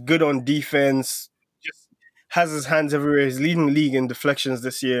 is good on defense, just has his hands everywhere. He's leading the league in deflections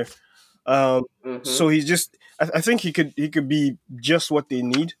this year. So he's just. I think he could be just what they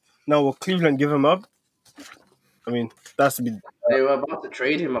need. Now will Cleveland give him up? I mean, that's to be. They were about to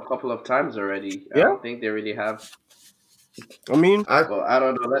trade him a couple of times already. I Yeah. don't think they really have. I mean, Well, I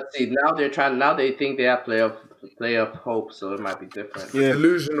don't know. Let's see. Now they're trying. Now they think they have playoff hope, so it might be different. yeah.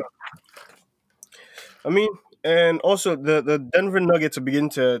 Delusional. I mean, and also the Denver Nuggets are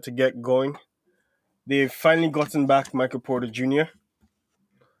beginning to get going. They've finally gotten back Michael Porter Jr.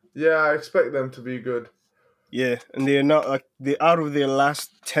 Yeah, I expect them to be good. Yeah, and they're not like they're out of their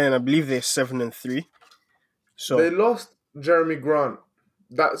last 10. I believe they're 7-3. So They lost Jeremy Grant.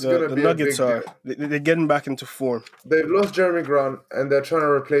 That's going the to be Nuggets a big are deal. they're getting back into form. They've lost Jeremy Grant and they're trying to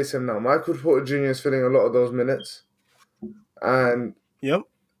replace him now. Michael Porter Jr. is filling a lot of those minutes. And Yep.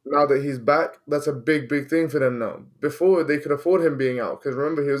 now that he's back, that's a big, big thing for them now. Before, they could afford him being out. Because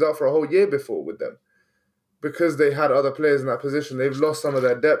remember, he was out for a whole year before with them. Because they had other players in that position, they've lost some of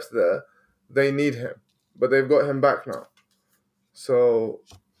their depth there. They need him. But they've got him back now. So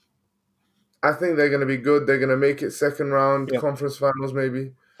I think they're going to be good. They're going to make it second round, Yep. conference finals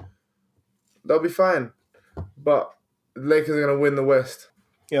maybe. They'll be fine. But the Lakers are going to win the West.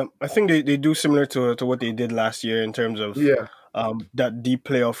 Yeah, I think they do similar to what they did last year in terms of Yeah. that deep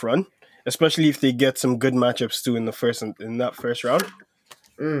playoff run, especially if they get some good matchups too in that first round.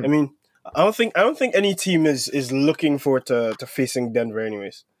 I mean, I don't think any team is looking forward to facing Denver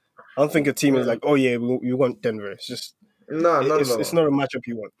anyways. I don't think a team is like, oh yeah, we want Denver. It's just No, none of them. it's not a matchup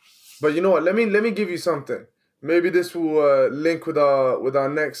you want. But you know what? Let me give you something. Maybe this will link with our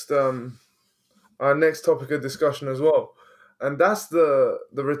next topic of discussion as well, and that's the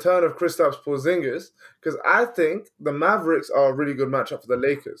return of Kristaps Porzingis. Because I think the Mavericks are a really good matchup for the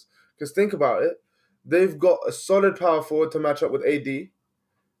Lakers. Because think about it, they've got a solid power forward to match up with AD.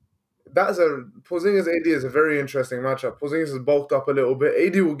 Porzingis AD is a very interesting matchup. Porzingis is bulked up a little bit.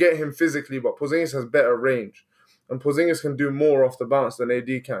 AD will get him physically, but Porzingis has better range, and Porzingis can do more off the bounce than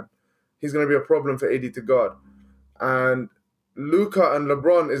AD can. He's going to be a problem for AD to guard. And Luka and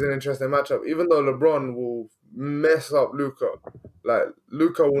LeBron is an interesting matchup, even though LeBron will mess up Luka. Like,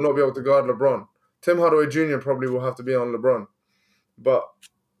 Luka will not be able to guard LeBron. Tim Hardaway Jr. probably will have to be on LeBron. But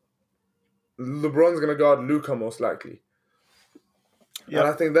LeBron's going to guard Luka most likely. Yeah. And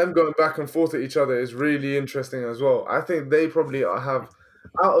I think them going back and forth at each other is really interesting as well. I think they probably have,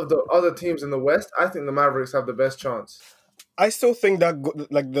 out of the other teams in the West, I think the Mavericks have the best chance. I still think that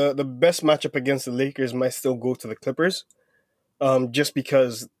the best matchup against the Lakers might still go to the Clippers, just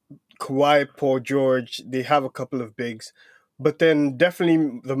because Kawhi, Paul George, they have a couple of bigs, but then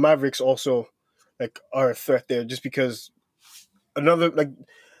definitely the Mavericks also are a threat there, just because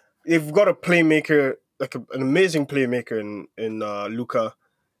they've got a playmaker, an amazing playmaker in Luka.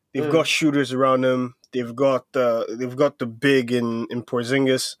 They've got shooters around him. They've got the big in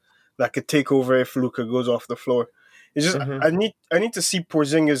Porzingis that could take over if Luka goes off the floor. It's just I need to see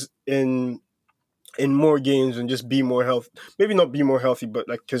Porzingis in more games and just be more healthy. Maybe not be more healthy, but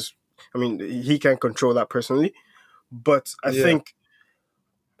because he can't control that personally. But I think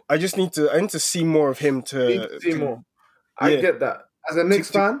I need to see more of him to see more. I get that. As a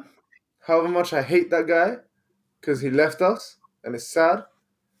Knicks fan, however much I hate that guy because he left us and it's sad,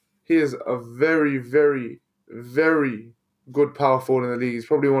 he is a very, very, very good power forward in the league. He's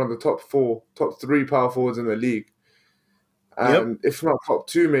probably one of the top 3 power forwards in the league. And if not top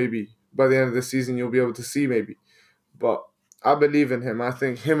 2, maybe by the end of the season, you'll be able to see maybe. But I believe in him. I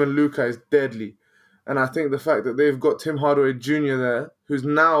think him and Luka is deadly. And I think the fact that they've got Tim Hardaway Jr. there, who's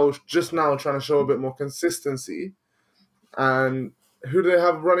just now trying to show a bit more consistency. And who do they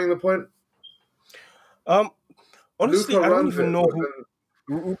have running the point? honestly, Luca I don't runs even it, know but who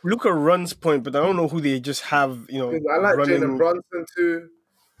then Luca runs point, but I don't know who they just have, I like Jalen running. Brunson too.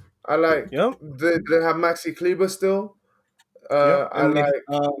 I like Yeah, they have Maxi Kleber still. yeah, I and they like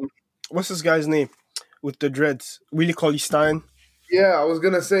what's this guy's name with the dreads? Willie Cauley Stein. yeah. I was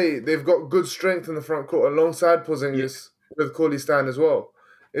gonna say they've got good strength in the front court alongside Yeah, Porzingis with Cauley Stein as well.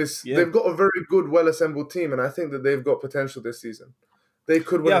 yeah, They've got a very good, well assembled team, and I think that they've got potential this season. They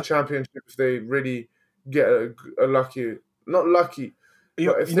could win a yeah. championship if they really get a lucky, not lucky,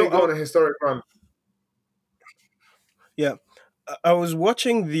 You, but if you they know, go on a historic run. yeah. I was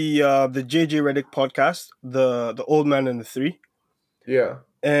watching the JJ Redick podcast, the old man and the three, Yeah,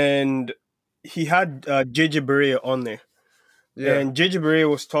 and he had JJ Barea on there, yeah, and JJ Barea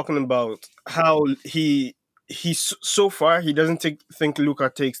was talking about how so far he doesn't think Luca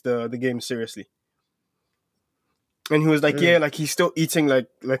takes the game seriously, and he was like, mm, yeah, like he's still eating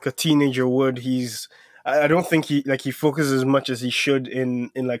like a teenager would. I don't think he focuses as much as he should in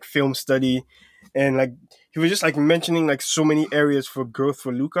like film study, and like he was just like mentioning like so many areas for growth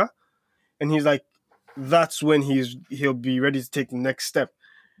for Luca, and he's like, that's when he'll be ready to take the next step.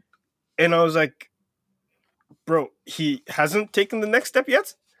 And I was like, bro, he hasn't taken the next step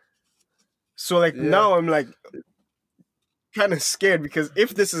yet. So like yeah. now I'm like kind of scared because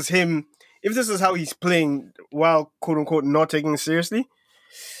if this is how he's playing while quote unquote not taking it seriously,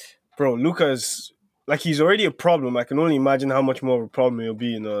 bro, Luca is like he's already a problem. I can only imagine how much more of a problem he'll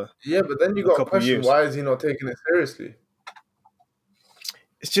be Yeah, but then you in a got a couple of question: years. why is he not taking it seriously?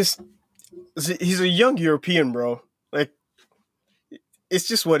 It's just he's a young European, bro. Like it's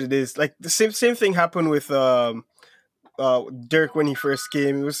just what it is. Like the same thing happened with Dirk when he first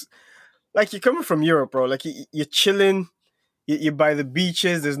came. It was like you're coming from Europe, bro. Like you're chilling, you're by the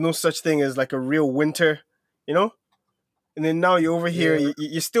beaches. There's no such thing as like a real winter, you know. And then now you're over here. Yeah,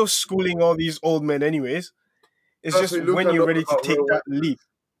 You're still schooling all these old men, anyways. It's trust just me, when Luca you're knows ready to about take real that winters. leap.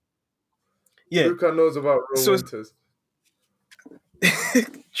 Yeah, Luca knows about real so winters.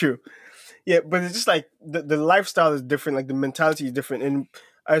 true. Yeah, but it's just like the lifestyle is different. Like the mentality is different, and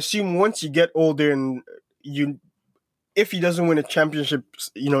I assume once you get older and you, if he doesn't win a championship,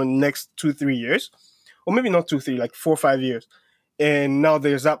 next 2-3 years, or maybe not 2-3, like 4-5 years, and now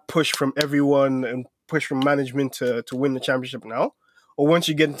there's that push from everyone and push from management to win the championship now, or once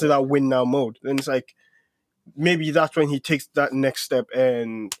you get into that win now mode, then it's like maybe that's when he takes that next step,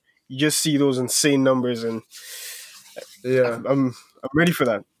 and you just see those insane numbers, and Yeah, I'm ready for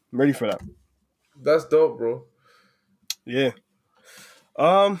that. I'm ready for that. that's dope, bro. Yeah.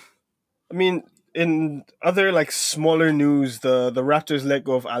 I mean, in other like smaller news, the Raptors let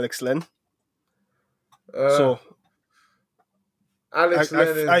go of Alex Len. Uh, So Alex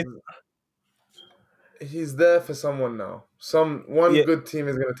Len I he's there for someone now. One yeah. good team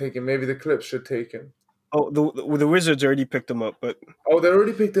is gonna take him. Maybe the Clips should take him. Oh, the Wizards already picked him up, but Oh, they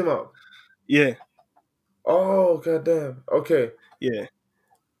already picked him up. yeah, Oh, goddamn. Okay. yeah.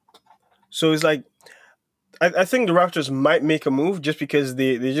 So it's like I think the Raptors might make a move just because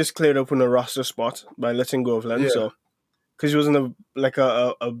they just cleared open a roster spot by letting go of Len. Yeah. So because he was in a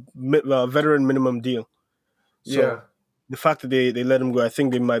veteran minimum deal. So Yeah. the fact that they let him go, I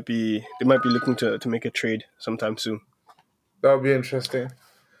think they might be looking to make a trade sometime soon. That would be interesting.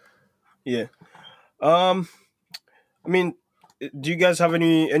 Yeah. I mean, do you guys have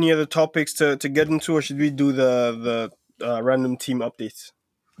any other topics to get into, or should we do the random team updates?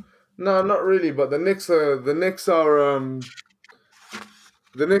 No, not really. But the Knicks are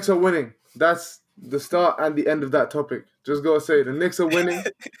winning. That's the start and the end of that topic. Just gotta say the Knicks are winning,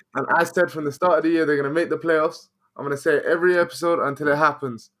 and I said from the start of the year they're gonna make the playoffs. I'm gonna say it every episode until it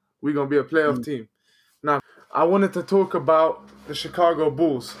happens. We're gonna be a playoff team. Now, I wanted to talk about the Chicago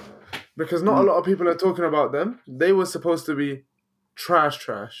Bulls because not a lot of people are talking about them. They were supposed to be trash,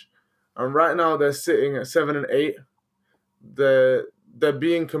 and right now they're sitting at 7-8. They're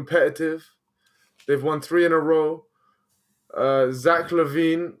being competitive. They've won 3 in a row. Zach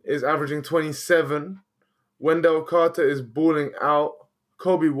LaVine is averaging 27. Wendell Carter is balling out.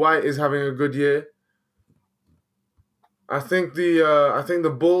 Kobe White is having a good year. I think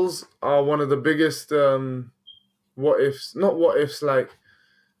the Bulls are one of the biggest what ifs, not what ifs, like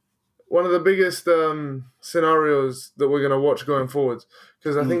one of the biggest scenarios that we're gonna watch going forward.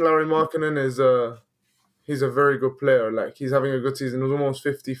 Because I think Larry Markkinen is he's a very good player. Like he's having a good season. It was almost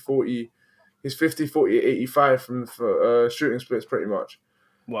 50-40. He's 50-40-85 from shooting splits pretty much.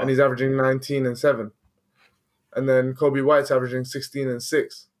 Wow. And he's averaging 19 and 7. And then Kobe White's averaging 16 and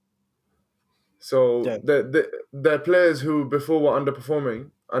 6. So Yeah. they're players who before were underperforming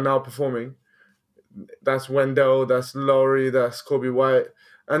are now performing. That's Wendell, that's Lowry, that's Kobe White.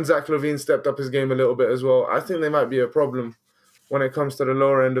 and Zach LaVine stepped up his game a little bit as well. I think they might be a problem when it comes to the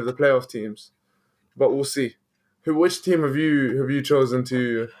lower end of the playoff teams, but we'll see. Which team have you chosen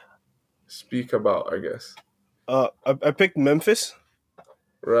to speak about? I guess. I picked Memphis.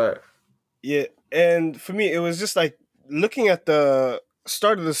 Right. Yeah, and for me, it was just like looking at the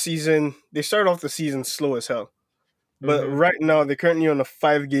start of the season. They started off the season slow as hell, but right now they're currently on a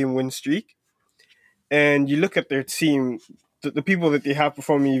 5-game win streak. And you look at their team, the people that they have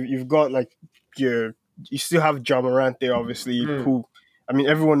performing. You've got like you still have Ja Morant there, obviously. Who, I mean,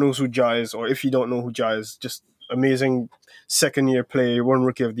 everyone knows who Ja is, or if you don't know who Ja is, just amazing second-year player, won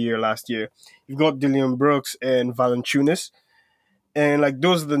Rookie of the Year last year. You've got Dillon Brooks and Valanciunas. And like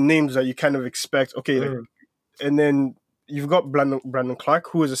those are the names that you kind of expect. Okay, like, and then you've got Brandon Clark,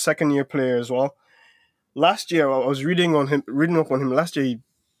 who is a second-year player as well. Last year, I was reading up on him. Last year, he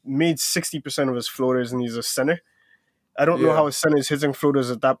made 60% of his floaters, and he's a center. I don't know how a center is hitting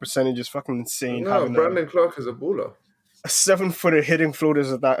floaters at that percentage. It's fucking insane. No, Brandon Clark is a baller. A 7-footer hitting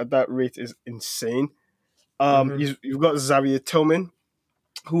floaters at that rate is insane. You've got Xavier Tillman,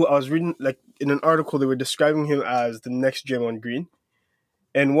 who I was reading like in an article. They were describing him as the next Draymond Green.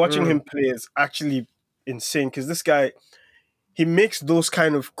 And watching him play is actually insane because this guy, he makes those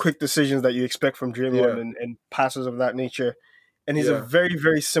kind of quick decisions that you expect from Draymond and passes of that nature. And he's a very,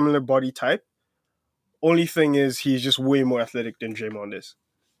 very similar body type. Only thing is he's just way more athletic than Draymond is.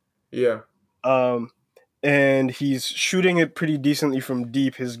 Yeah. And he's shooting it pretty decently from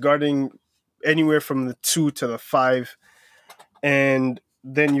deep. He's guarding anywhere from the 2 to the 5. And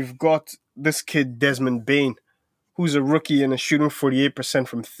then you've got this kid, Desmond Bane, who's a rookie and is shooting 48%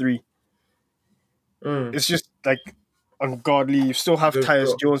 from 3. It's just like ungodly. You still have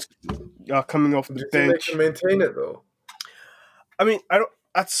Tyus Jones coming off the bench. They can maintain it though. I mean, I don't.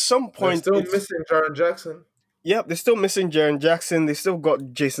 At some point, they're still missing Jaren Jackson. Yeah, they're still missing Jaren Jackson. They still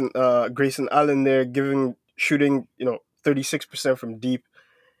got Grayson Allen there, shooting 36% from deep,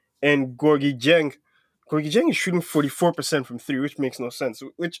 and Gorgie Dieng is shooting 44% from 3, which makes no sense.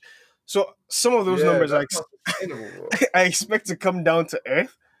 So some of those numbers I expect to come down to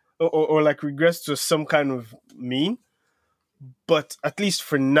earth or like regress to some kind of mean. But at least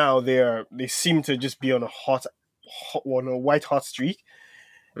for now, they seem to just be on a white hot streak.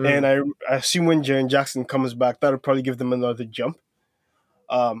 And I assume when Jaren Jackson comes back, that'll probably give them another jump.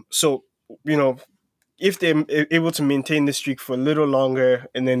 So if they're able to maintain this streak for a little longer,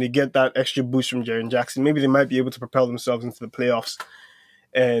 and then they get that extra boost from Jaren Jackson, maybe they might be able to propel themselves into the playoffs.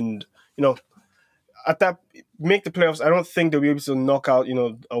 And at that make the playoffs. I don't think they'll be able to knock out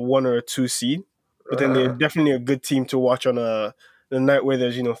a 1 or a 2 seed, but then they're definitely a good team to watch on the night where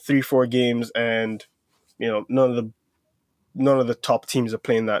there's 3-4 games and none of the top teams are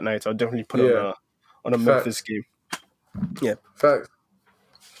playing that night. I'll definitely put on a Memphis game. Yeah. Facts.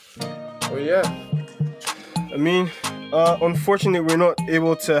 Well, yeah. I mean, unfortunately, we're not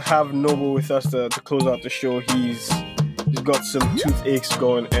able to have Noble with us to close out the show. He's got some toothaches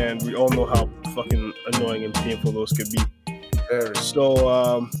going, and we all know how fucking annoying and painful those could be. Very.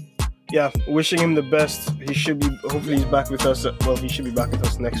 So, wishing him the best. He should be. Hopefully, he's back with us. Well, he should be back with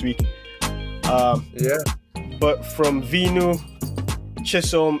us next week. But from Vinu,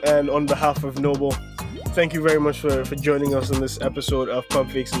 Chisom, and on behalf of Noble, thank you very much for joining us on this episode of Pump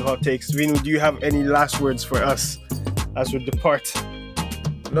Fakes and Hot Takes. Vinu, do you have any last words for us as we depart?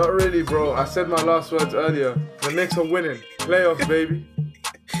 Not really, bro. I said my last words earlier. The Knicks are winning. Playoffs, baby.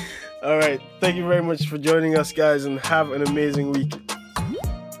 All right. Thank you very much for joining us, guys, and have an amazing week.